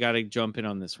 Marcy, you got to jump in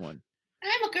on this one.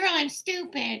 I'm a girl. I'm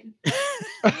stupid.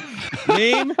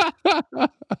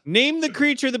 Name the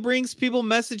creature that brings people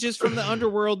messages from the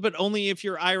underworld, but only if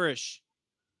you're Irish.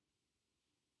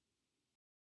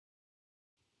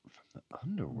 From the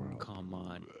underworld. Come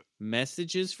on.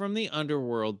 Messages from the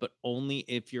underworld, but only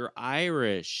if you're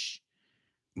Irish.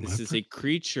 This is a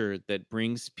creature that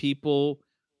brings people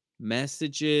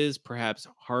messages, perhaps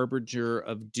harbinger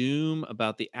of doom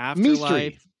about the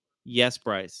afterlife. Mystery. Yes,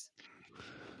 Bryce.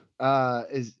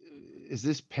 Is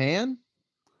this Pan?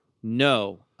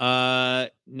 No.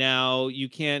 Now you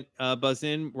can't buzz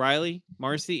in. Riley,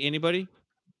 Marcy, anybody?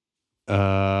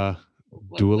 Dualahan?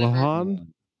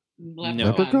 No.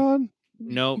 Leprechaun?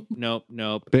 Nope.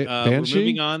 Banshee? We're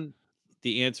moving on.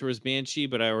 The answer was Banshee,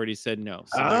 but I already said no.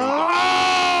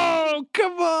 So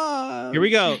come on. Here we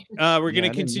go. We're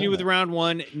going to continue with round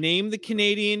 1. Name the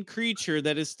Canadian creature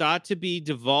that is thought to be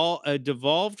a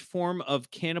devolved form of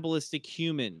cannibalistic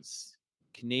humans.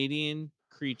 Canadian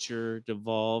creature,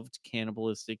 devolved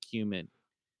cannibalistic human.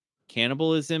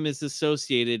 Cannibalism is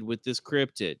associated with this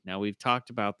cryptid. Now, we've talked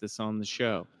about this on the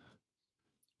show.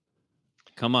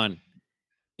 Come on.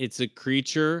 It's a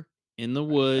creature in the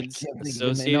woods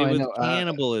associated with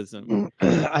cannibalism.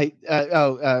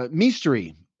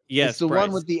 Mystery. Yes, it's the Bryce.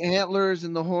 one with the antlers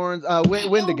and the horns.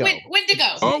 Wendigo. Wendigo.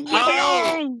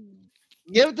 Oh,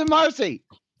 give it to Marcy.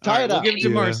 Tie it up. We'll give it to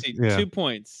Marcy. 2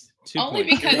 points. Only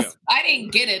because I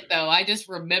didn't get it though. I just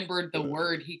remembered the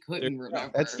word he couldn't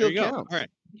remember. That still counts.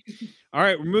 All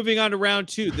right. We're moving on to round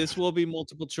 2. This will be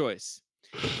multiple choice.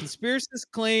 Conspiracists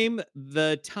claim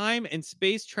the time and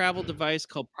space travel device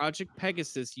called Project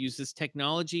Pegasus uses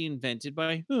technology invented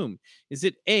by whom? Is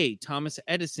it A, Thomas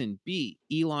Edison, B,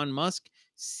 Elon Musk,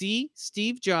 C,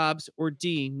 Steve Jobs, or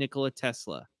D, Nikola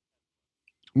Tesla?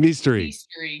 Mystery.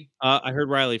 I heard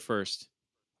Riley first.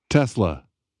 Tesla.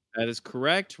 That is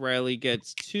correct. Riley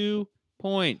gets 2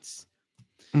 points.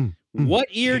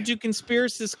 What year do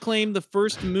conspiracists claim the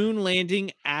first moon landing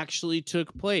actually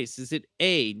took place? Is it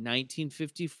A,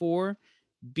 1954,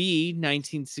 B,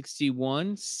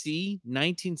 1961, C,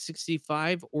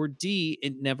 1965, or D,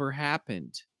 it never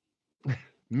happened?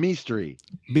 Mystery.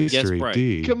 Yes, Bryce.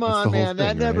 D. Come on, man. Thing,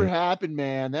 that never right? happened,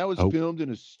 man. That was filmed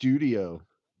in a studio.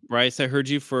 Bryce, I heard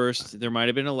you first. There might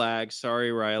have been a lag.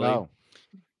 Sorry, Riley. Oh.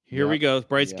 Here we go.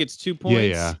 Bryce gets 2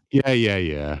 points.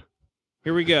 Yeah.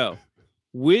 Here we go.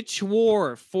 Which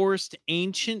war forced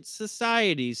ancient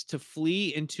societies to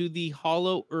flee into the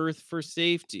hollow earth for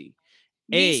safety?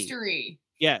 Mystery.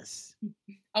 Yes.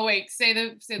 Oh wait, say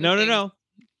the No.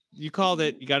 You called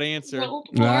it. You got to answer.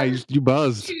 You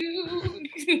buzzed.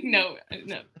 No. All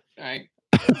right.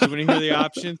 Do you want to hear the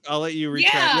options? I'll let you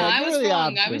retract. I was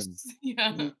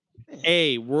wrong.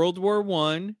 A, World War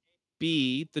I,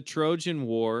 B, the Trojan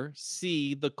War,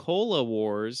 C, the Cola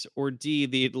Wars, or D,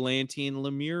 the Atlantean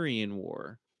Lemurian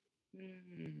War?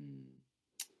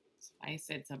 I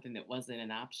said something that wasn't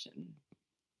an option.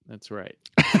 That's right.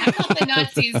 I thought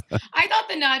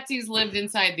the Nazis lived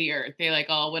inside the earth. They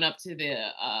all went up to the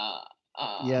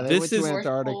they went to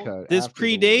Antarctica. This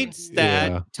predates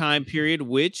that time period.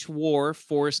 Which war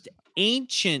forced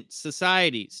ancient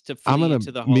societies to flee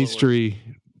to the hollow earth?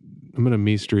 I'm gonna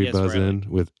mystery buzz in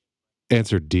with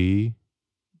answer D.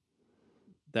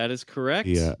 That is correct.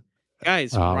 Yeah.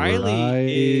 Guys,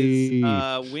 Riley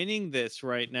is winning this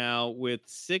right now with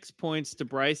 6 points to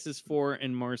Bryce's 4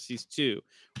 and Marcy's 2.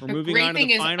 We're moving on to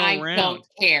the final round. I don't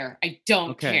care. I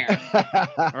don't care.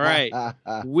 All right.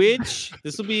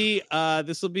 This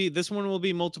one will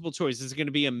be multiple choice. This is going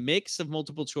to be a mix of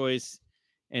multiple choice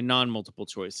and non-multiple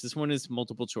choice. This one is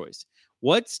multiple choice.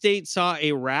 What state saw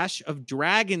a rash of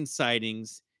dragon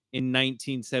sightings in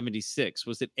 1976?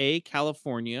 Was it A,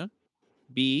 California,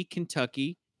 B,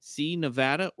 Kentucky, C,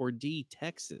 Nevada, or D,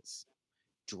 Texas?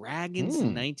 Dragons in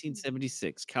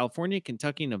 1976. California,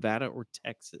 Kentucky, Nevada, or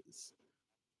Texas?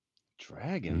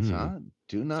 Dragons, huh?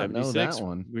 Do not know that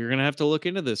one. We're going to have to look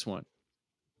into this one.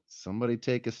 Somebody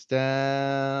take a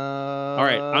stab. All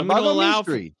right. I'm going to allow...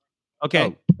 mystery.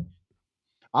 Okay.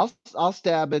 I'll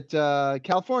stab at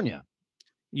California.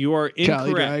 You are Cali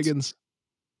incorrect. Dragons.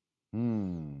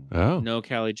 Oh. No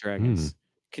Cali Dragons.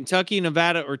 Kentucky,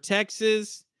 Nevada, or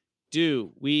Texas?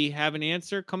 Do we have an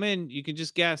answer? Come in. You can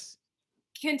just guess.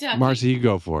 Kentucky. Marcy, you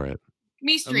go for it.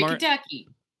 Mystery, Kentucky.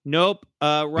 Nope.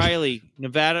 Riley,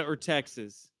 Nevada or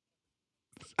Texas?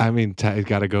 I mean,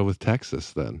 got to go with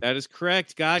Texas then. That is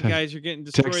correct. God, guys, you're getting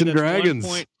destroyed. Texan That's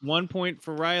Dragons. 1 point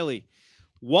for Riley.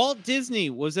 Walt Disney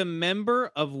was a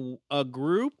member of a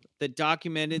group that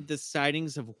documented the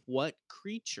sightings of what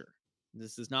creature?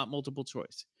 This is not multiple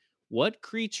choice. What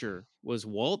creature was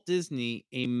Walt Disney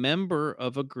a member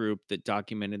of a group that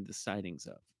documented the sightings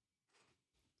of?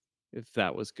 If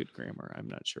that was good grammar, I'm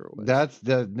not sure it was. I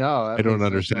don't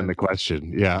understand the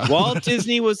question. Yeah. Walt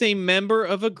Disney was a member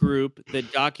of a group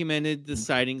that documented the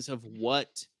sightings of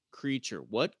what creature?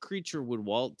 What creature would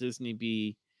Walt Disney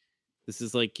be? This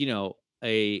is like,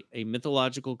 a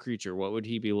mythological creature. What would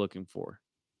he be looking for?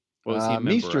 What was he a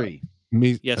member Mystery.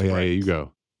 Yes, yeah, Bryce. you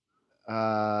go.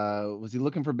 Was he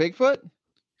looking for Bigfoot?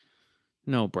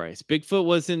 No, Bryce. Bigfoot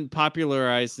wasn't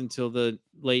popularized until the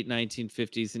late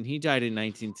 1950s, and he died in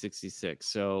 1966.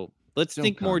 So let's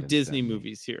think more Disney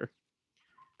movies here.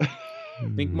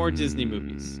 Think more Disney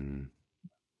movies.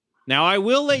 Now, I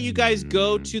will let you guys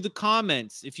go to the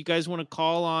comments if you guys want to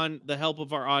call on the help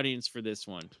of our audience for this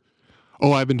one.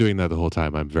 Oh, I've been doing that the whole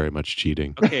time. I'm very much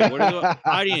cheating. Okay, what are the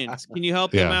audience? Can you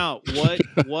help them out?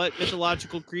 What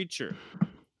mythological creature?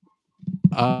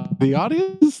 The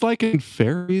audience is like in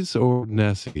fairies or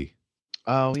Nessie.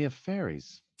 Oh, we have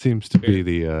fairies. Seems to be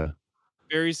the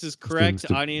fairies is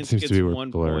correct. Audience gets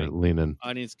 1 point. Leaning.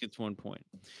 Audience gets 1 point.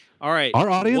 All right. Our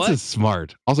audience is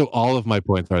smart. Also, all of my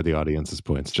points are the audience's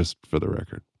points, just for the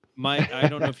record. I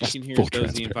don't know if you can hear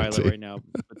Dozy and Violet right now,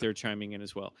 but they're chiming in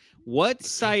as well. What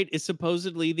site is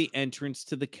supposedly the entrance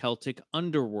to the Celtic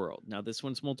underworld? Now, this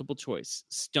one's multiple choice.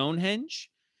 Stonehenge,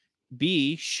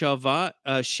 B,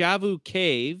 Shavu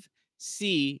Cave,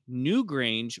 C,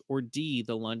 Newgrange, or D,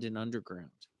 the London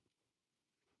Underground?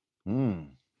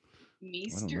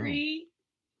 Mystery?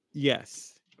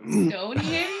 Yes.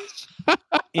 Stonehenge?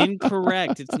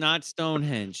 Incorrect. It's not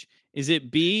Stonehenge. Is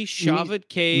it B, Shavu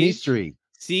Cave? Mystery.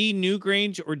 C,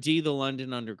 Newgrange, or D, the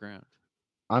London Underground?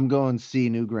 I'm going C,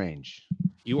 Newgrange.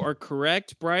 You are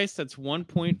correct, Bryce. That's 1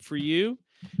 point for you.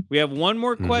 We have one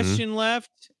more question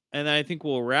left, and I think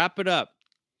we'll wrap it up.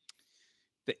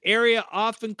 The area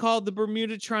often called the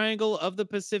Bermuda Triangle of the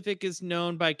Pacific is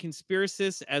known by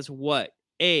conspiracists as what?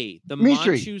 A, the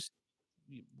Manchu...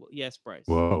 Yes, Bryce.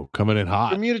 Whoa, coming in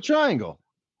hot. Bermuda Triangle.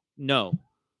 No,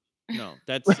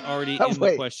 that's already in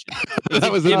the question.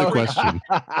 That was in the question.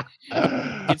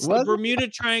 It's the Bermuda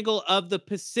Triangle of the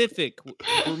Pacific.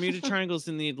 Bermuda Triangle's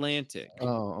in the Atlantic.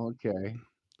 Oh, okay.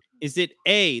 Is it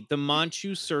A, the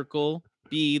Manchu Circle,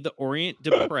 B, the Orient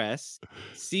Depress,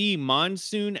 C,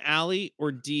 Monsoon Alley,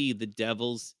 or D, the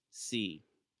Devil's Sea,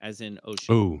 as in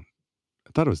ocean? Oh,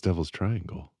 I thought it was Devil's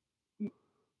Triangle.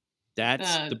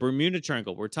 That's the Bermuda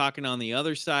Triangle. We're talking on the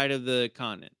other side of the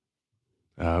continent.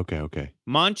 Okay.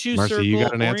 Manchu Marcy, Circle, you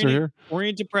got an answer here?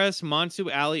 Orient Depress,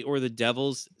 Monsoon Alley, or the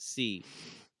Devil's Sea?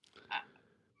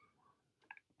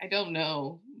 I don't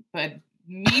know, but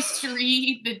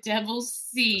Mystery, the Devil's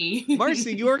Sea.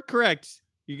 Marcy, you're correct.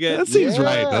 You get that seems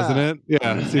right, doesn't it?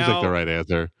 Yeah, it seems like the right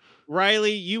answer.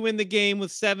 Riley, you win the game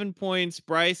with 7 points.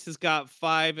 Bryce has got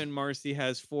 5, and Marcy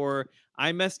has 4.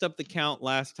 I messed up the count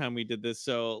last time we did this,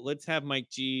 so let's have Mike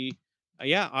G.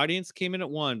 Audience came in at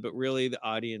 1, but really the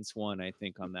audience won, I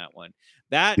think, on that one.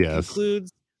 That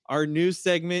concludes our new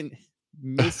segment,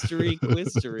 Mystery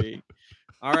Quistery.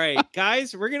 All right,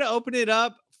 guys, we're going to open it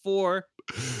up for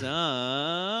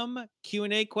some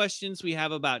Q&A questions. We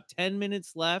have about 10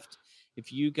 minutes left.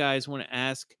 If you guys want to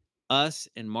ask us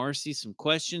and Marcy some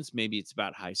questions, maybe it's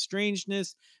about high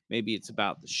strangeness, maybe it's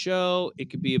about the show, it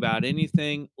could be about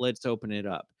anything. Let's open it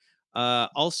up.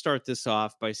 I'll start this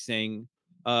off by saying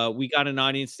we got an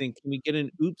audience saying, can we get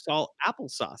an Oops All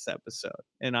Applesauce episode?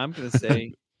 And I'm going to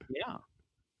say, yeah.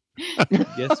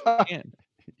 Yes, we can.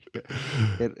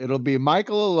 It'll be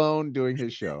Michael alone doing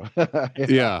his show.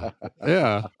 Yeah.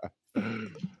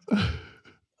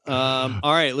 All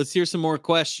right, let's hear some more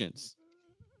questions.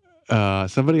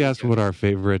 Somebody asked what our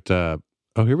favorite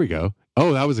here we go.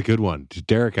 Oh, that was a good one.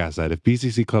 Derek asked that. If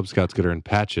BCC Club Scouts could earn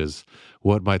patches,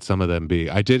 what might some of them be?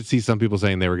 I did see some people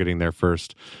saying they were getting their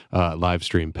first live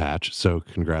stream patch. So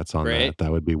congrats on that.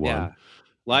 That would be one. Yeah.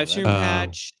 Live stream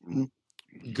patch.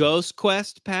 Ghost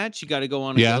Quest patch. You got to go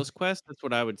on a Ghost Quest. That's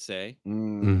what I would say.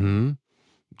 Mm-hmm.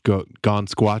 Gone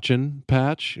Squatchin'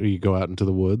 patch. You go out into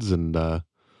the woods and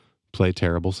play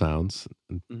terrible sounds.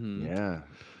 Yeah.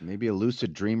 Maybe a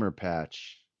Lucid Dreamer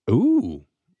patch. Ooh.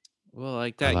 Well,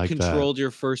 like I that. like that. Controlled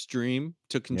your first dream.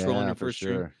 Took control in Yeah, your for first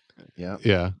dream. sure. Yeah.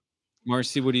 Yeah.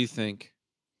 Marcy, what do you think?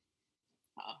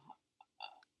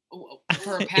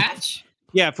 For a patch?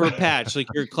 Yeah, for a patch, like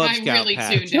your Club I'm Scout really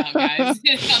patch. tuned out, guys.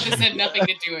 This had nothing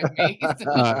to do with me.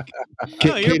 So.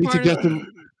 No, you're Katie part of-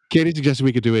 suggested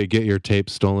we could do a "Get Your Tape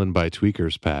Stolen by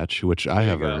Tweakers" patch, which I There you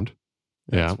have go. earned.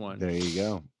 That's Yeah. one. There you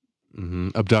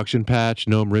go. Abduction patch,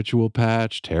 gnome ritual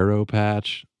patch, tarot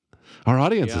patch. Our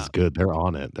audience Yeah. is good. They're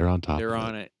on it. They're on top They're of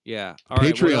on it. it. Yeah. All right.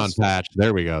 What Patreon else? patch.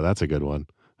 There we go. That's a good one.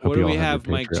 What Hope do you all we have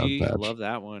your have, Mike Patreon G? patch. Love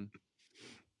that one.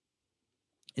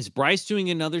 Is Bryce doing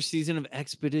another season of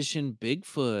Expedition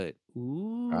Bigfoot?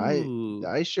 Ooh.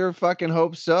 I sure fucking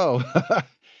hope so.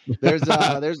 there's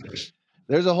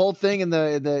a whole thing in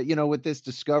the with this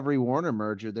Discovery Warner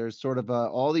merger. There's sort of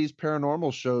all these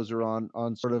paranormal shows are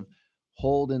on sort of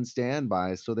hold and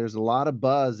standby. So there's a lot of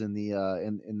buzz in the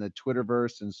in the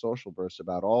Twitterverse and socialverse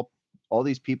about all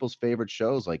these people's favorite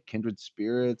shows like Kindred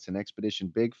Spirits and Expedition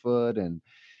Bigfoot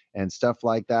and stuff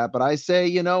like that. But I say,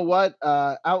 you know what?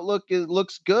 Outlook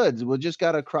looks good. We'll just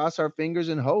got to cross our fingers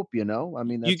and hope, I mean, You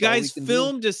that's all we guys can do.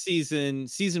 filmed a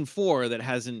season 4 that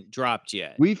hasn't dropped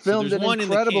yet. We So filmed there's an one in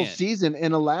the incredible can. season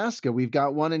in Alaska. We've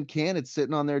got one in can. It's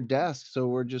sitting on their desk. So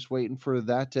we're just waiting for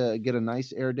that to get a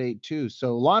nice air date too.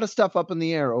 So a lot of stuff up in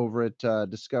the air over at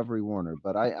Discovery Warner,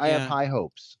 but I have Yeah. high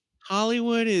hopes.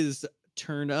 Hollywood is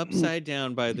turned upside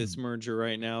down by this merger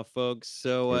right now, folks.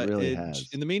 So It really has.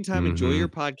 in the meantime, enjoy your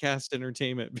podcast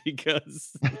entertainment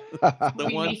because the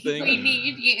one thing we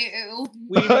need you.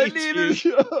 we I need need you. a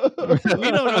show. We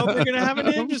don't know if we're gonna have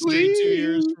an industry 2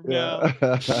 years from now.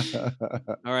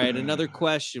 All right, another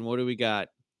question. What do we got?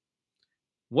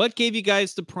 What gave you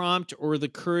guys the prompt or the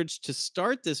courage to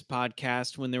start this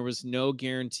podcast when there was no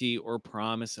guarantee or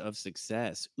promise of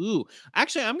success? Ooh,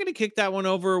 actually, I'm going to kick that one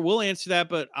over. We'll answer that,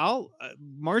 but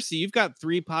Marcy, you've got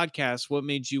 3 podcasts. What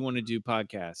made you want to do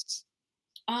podcasts?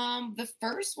 The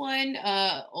first one,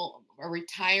 a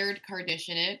retired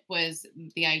Kardashian, was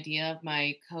the idea of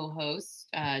my co-host,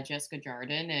 Jessica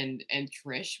Jardin and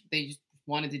Trish. They just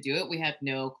wanted to do it. We had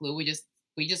no clue. We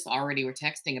just already were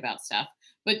texting about stuff.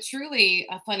 But truly,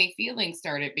 a funny feeling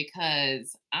started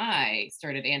because I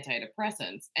started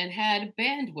antidepressants and had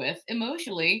bandwidth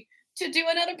emotionally to do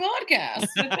another podcast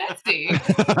with Betsy.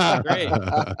 Great.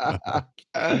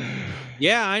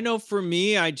 Yeah, I know for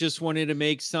me, I just wanted to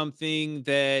make something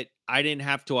that I didn't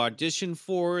have to audition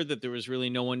for, that there was really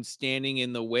no one standing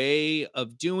in the way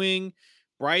of doing.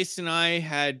 Bryce and I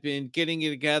had been getting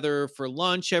together for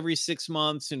lunch every 6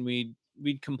 months, and we'd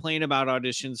complain about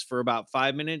auditions for about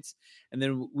 5 minutes, and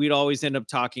then we'd always end up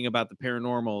talking about the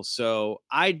paranormal. So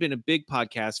I'd been a big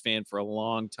podcast fan for a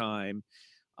long time.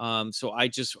 So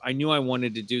I knew I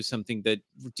wanted to do something that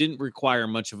didn't require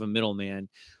much of a middleman.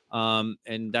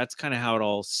 And that's kind of how it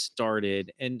all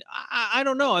started. And I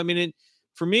don't know. I mean,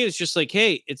 for me, it's just like,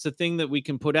 hey, it's a thing that we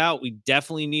can put out. We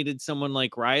definitely needed someone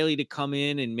like Riley to come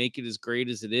in and make it as great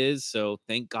as it is. So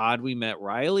thank God we met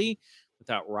Riley.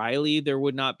 Without Riley, there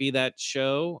would not be that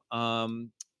show.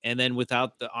 And then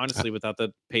without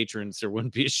the patrons, there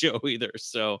wouldn't be a show either.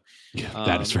 So yeah,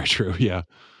 that is very true. Yeah.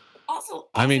 Also,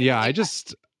 I mean, yeah,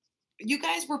 you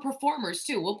guys were performers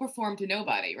too. We'll perform to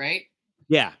nobody, right?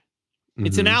 Yeah.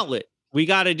 It's an outlet. We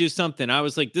got to do something. I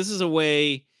was like, this is a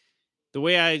way, the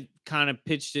way I kind of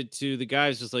pitched it to the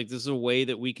guys was like, this is a way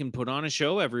that we can put on a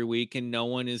show every week and no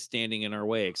one is standing in our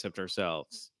way except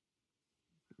ourselves.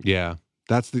 Yeah.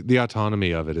 That's the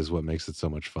autonomy of it is what makes it so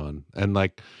much fun. And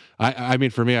like, I mean,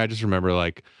 for me, I just remember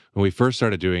like when we first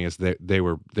started doing it, they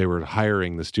were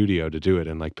hiring the studio to do it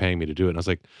and like paying me to do it. And I was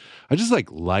like, I just like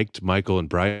liked Michael and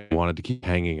Brian, wanted to keep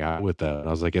hanging out with them. And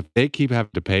I was like, if they keep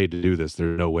having to pay to do this,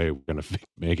 there's no way we're going to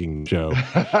making the show.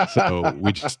 So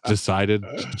we just decided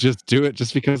to just do it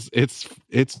just because it's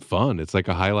fun. It's like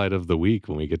a highlight of the week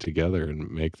when we get together and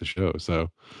make the show. So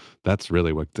that's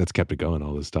really that's kept it going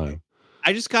all this time.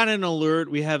 I just got an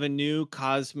alert. We have a new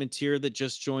cosmeteer that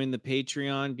just joined the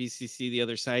Patreon, BCC the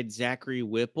other side, Zachary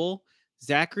Whipple.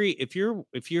 Zachary, if you're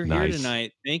here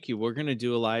tonight, thank you. We're going to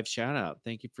do a live shout out.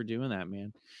 Thank you for doing that,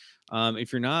 man.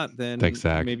 If you're not, then thanks,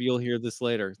 Zach. Maybe you'll hear this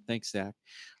later. Thanks, Zach.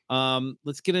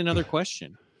 Let's get another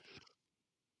question.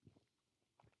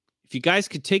 If you guys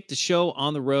could take the show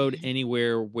on the road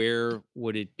anywhere, where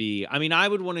would it be? I mean, I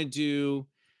would want to do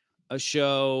a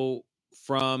show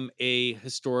from a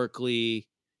historically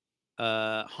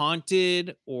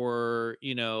haunted or,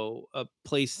 a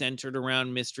place centered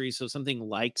around mystery. So something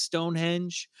like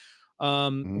Stonehenge.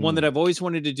 One that I've always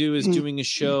wanted to do is doing a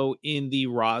show in the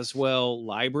Roswell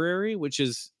Library, which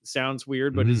sounds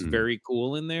weird, but is very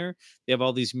cool in there. They have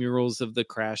all these murals of the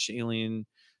crash alien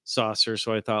saucer.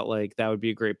 So I thought like that would be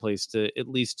a great place to at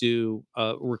least do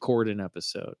record an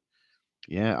episode.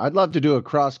 Yeah, I'd love to do a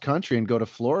cross country and go to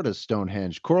Florida's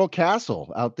Stonehenge, Coral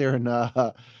Castle out there in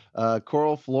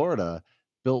Coral, Florida,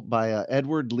 built by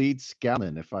Edward Leeds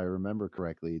Scallon, if I remember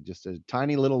correctly. Just a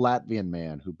tiny little Latvian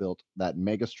man who built that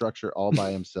mega structure all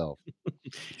by himself.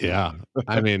 Yeah.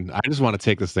 I mean, I just want to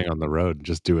take this thing on the road and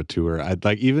just do a tour. I'd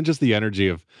like even just the energy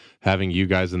of having you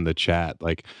guys in the chat.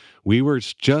 Like we were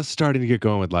just starting to get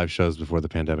going with live shows before the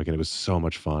pandemic and it was so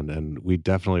much fun. And we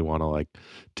definitely want to like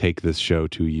take this show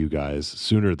to you guys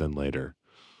sooner than later.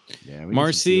 Yeah,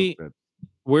 Marcy,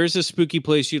 where's a spooky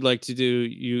place you'd like to do?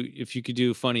 If you could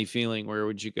do Funny Feeling, where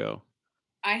would you go?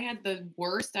 I had the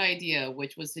worst idea,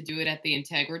 which was to do it at the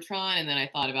Integratron, and then I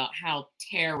thought about how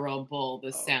terrible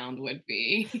the sound would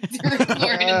be to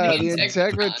record in the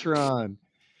Integratron.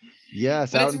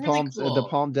 Yes, but out in really the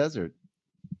Palm Desert.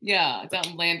 Yeah, it's out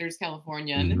in Landers,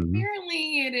 California, and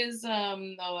apparently it is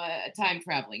a time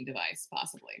traveling device,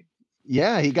 possibly.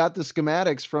 Yeah, he got the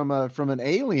schematics from an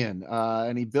alien,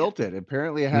 and he built it.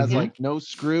 Apparently, it has like no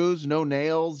screws, no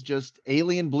nails, just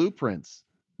alien blueprints.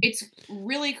 It's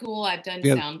really cool. I've done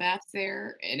sound baths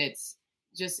there, and it's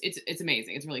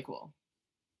amazing. It's really cool.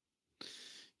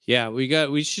 Yeah,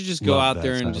 we should just go out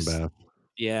there and just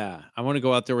yeah. I want to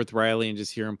go out there with Riley and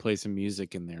just hear him play some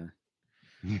music in there.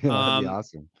 That'd be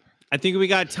awesome. I think we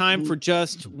got time for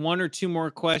just one or two more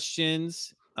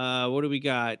questions. What do we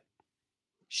got?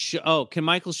 Can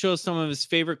Michael show some of his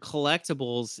favorite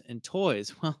collectibles and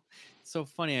toys? Well, it's so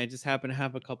funny. I just happen to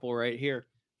have a couple right here.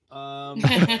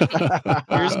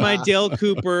 Here's my Dale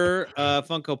Cooper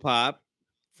Funko Pop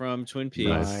from Twin Peaks.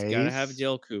 Nice. Gotta have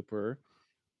Dale Cooper.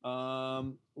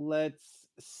 Let's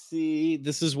see.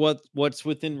 This is what's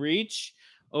within reach.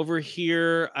 Over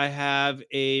here, I have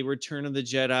a Return of the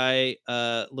Jedi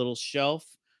little shelf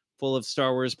full of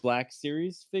Star Wars Black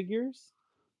Series figures.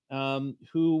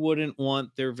 Who wouldn't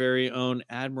want their very own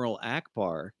Admiral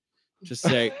Akbar to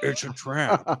say it's a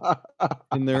trap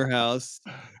in their house?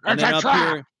 And then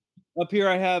up here,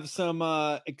 I have some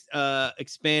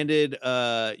expanded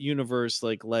universe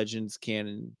like Legends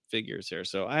canon figures here.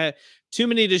 So I have too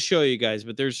many to show you guys,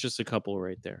 but there's just a couple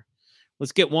right there.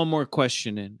 Let's get one more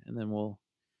question in, and then we'll.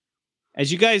 As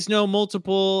you guys know,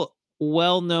 multiple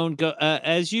well-known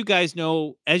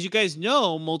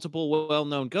multiple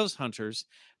well-known ghost hunters.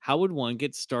 How would one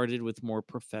get started with more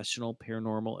professional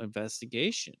paranormal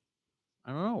investigation?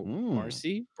 I don't know.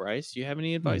 Marcy, Bryce, do you have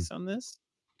any advice on this?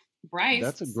 Bryce,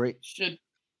 that's a great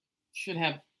should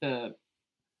have the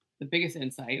biggest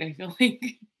insight, I feel like.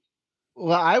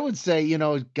 Well, I would say,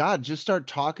 God, just start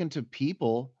talking to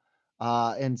people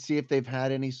and see if they've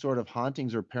had any sort of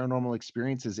hauntings or paranormal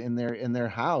experiences in their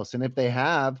house. And if they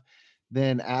have,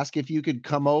 then ask if you could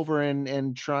come over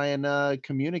and try and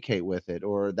communicate with it.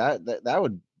 Or that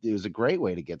is a great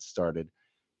way to get started.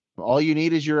 All you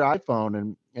need is your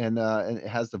iPhone and it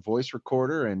has the voice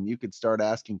recorder, and you could start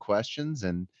asking questions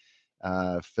and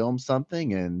film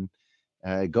something and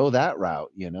go that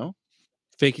route,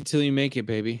 Fake it till you make it,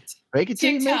 baby. Fake it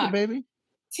till you make it, baby.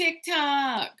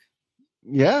 TikTok.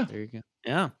 Yeah. There you go.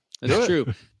 Yeah, that's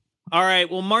true. All right.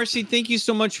 Well, Marcy, thank you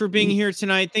so much for being here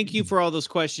tonight. Thank you for all those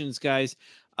questions, guys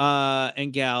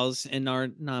and gals and our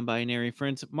non-binary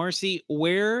friends. Marcy,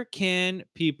 where can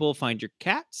people find your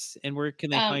cats, and where can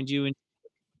they find you?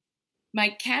 My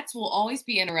cats will always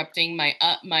be interrupting my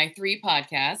 3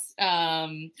 podcasts.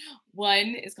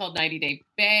 One is called 90 Day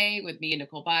Bay with me and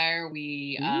Nicole Byer.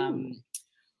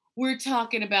 We're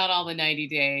talking about all the 90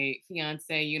 Day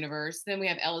Fiance universe. Then we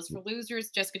have Ellis for Losers,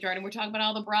 Jessica Jordan. We're talking about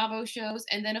all the Bravo shows.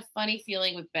 And then A Funny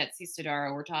Feeling with Betsy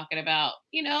Sidara. We're talking about,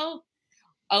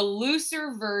 a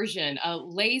looser version, a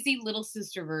lazy little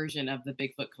sister version of the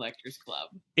Bigfoot Collectors Club.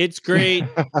 It's great.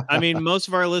 I mean, most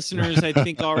of our listeners, I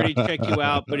think, already checked you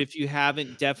out. But if you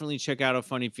haven't, definitely check out A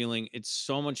Funny Feeling. It's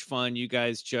so much fun. You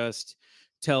guys just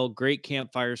tell great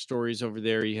campfire stories over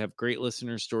there. You have great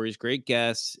listener stories, great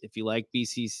guests. If you like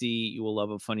BCC, you will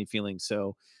love A Funny Feeling.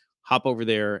 So hop over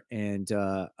there and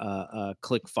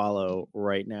click follow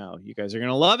right now. You guys are going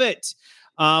to love it.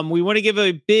 We want to give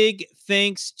a big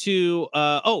thanks to,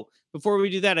 before we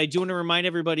do that, I do want to remind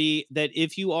everybody that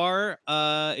if you love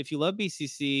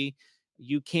BCC,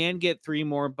 you can get 3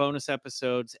 more bonus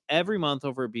episodes every month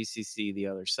over at BCC The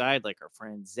Other Side, like our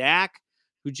friend Zach,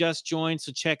 who just joined.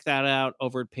 So check that out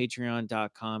over at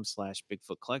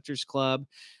patreon.com/Bigfoot Collectors Club.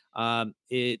 The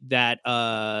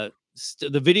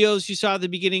videos you saw at the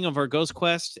beginning of our Ghost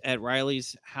Quest at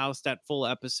Riley's house, that full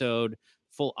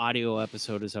audio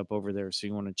episode is up over there. So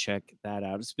you want to check that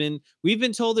out. We've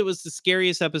been told it was the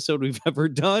scariest episode we've ever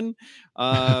done,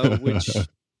 which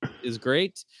is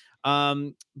great.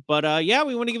 Yeah,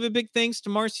 we want to give a big thanks to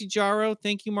Marcy Jarreau.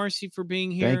 Thank you, Marcy, for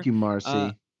being here. Thank you,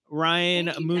 Marcy. Ryan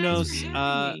Thank you guys Munoz. for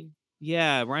having me.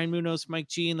 Yeah, Ryan Munoz, Mike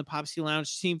G, and the Popsy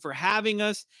Lounge team for having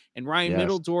us, and Ryan Yes.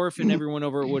 Middledorf and everyone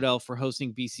over at Wood Elf for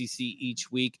hosting BCC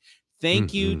each week.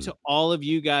 Thank you to all of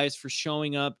you guys for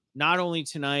showing up, not only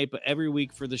tonight, but every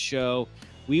week for the show.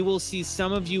 We will see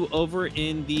some of you over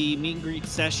in the meet and greet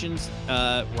sessions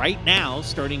right now,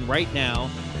 starting right now.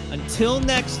 Until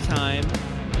next time,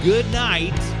 good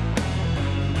night.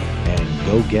 And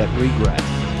go get regrets.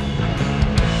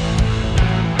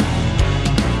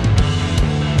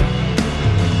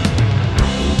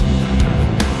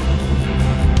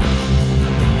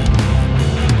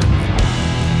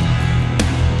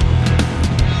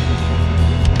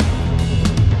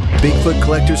 Bigfoot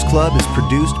Collectors Club is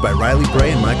produced by Riley Bray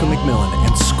and Michael McMillan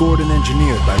and scored and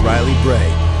engineered by Riley Bray.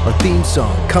 Our theme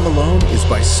song, Come Alone, is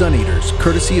by Sun Eaters,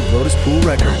 courtesy of Lotus Pool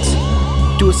Records.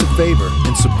 Do us a favor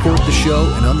and support the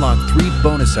show and unlock 3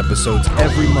 bonus episodes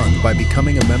every month by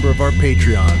becoming a member of our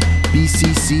Patreon,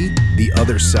 BCC The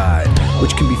Other Side,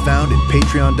 which can be found at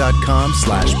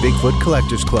patreon.com/Bigfoot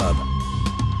Collectors Club.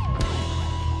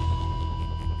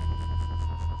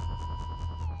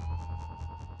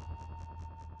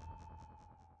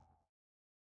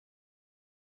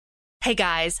 Hey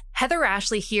guys, Heather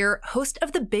Ashley here, host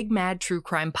of the Big Mad True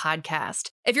Crime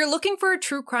Podcast. If you're looking for a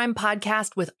true crime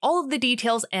podcast with all of the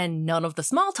details and none of the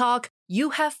small talk, you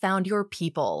have found your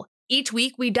people. Each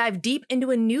week, we dive deep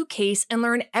into a new case and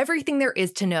learn everything there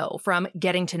is to know, from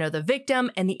getting to know the victim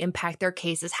and the impact their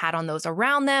case has had on those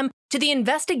around them, to the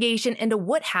investigation into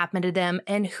what happened to them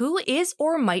and who is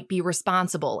or might be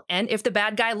responsible. And if the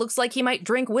bad guy looks like he might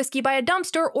drink whiskey by a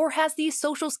dumpster or has the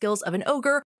social skills of an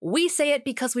ogre, we say it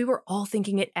because we were all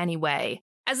thinking it anyway.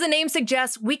 As the name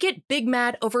suggests, we get big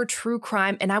mad over true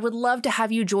crime, and I would love to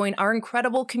have you join our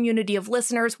incredible community of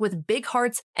listeners with big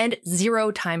hearts and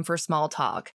zero time for small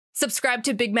talk. Subscribe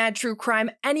to Big Mad True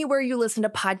Crime anywhere you listen to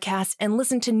podcasts and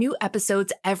listen to new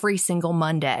episodes every single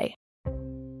Monday.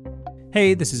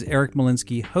 Hey, this is Eric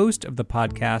Malinsky, host of the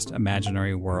podcast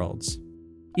Imaginary Worlds.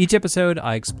 Each episode,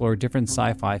 I explore different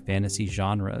sci-fi fantasy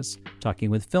genres, talking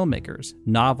with filmmakers,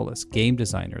 novelists, game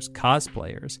designers,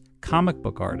 cosplayers, comic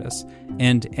book artists,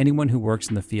 and anyone who works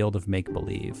in the field of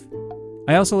make-believe.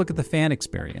 I also look at the fan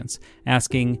experience,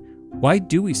 asking, why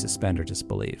do we suspend our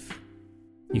disbelief?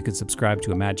 You can subscribe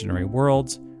to Imaginary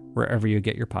Worlds wherever you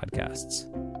get your podcasts.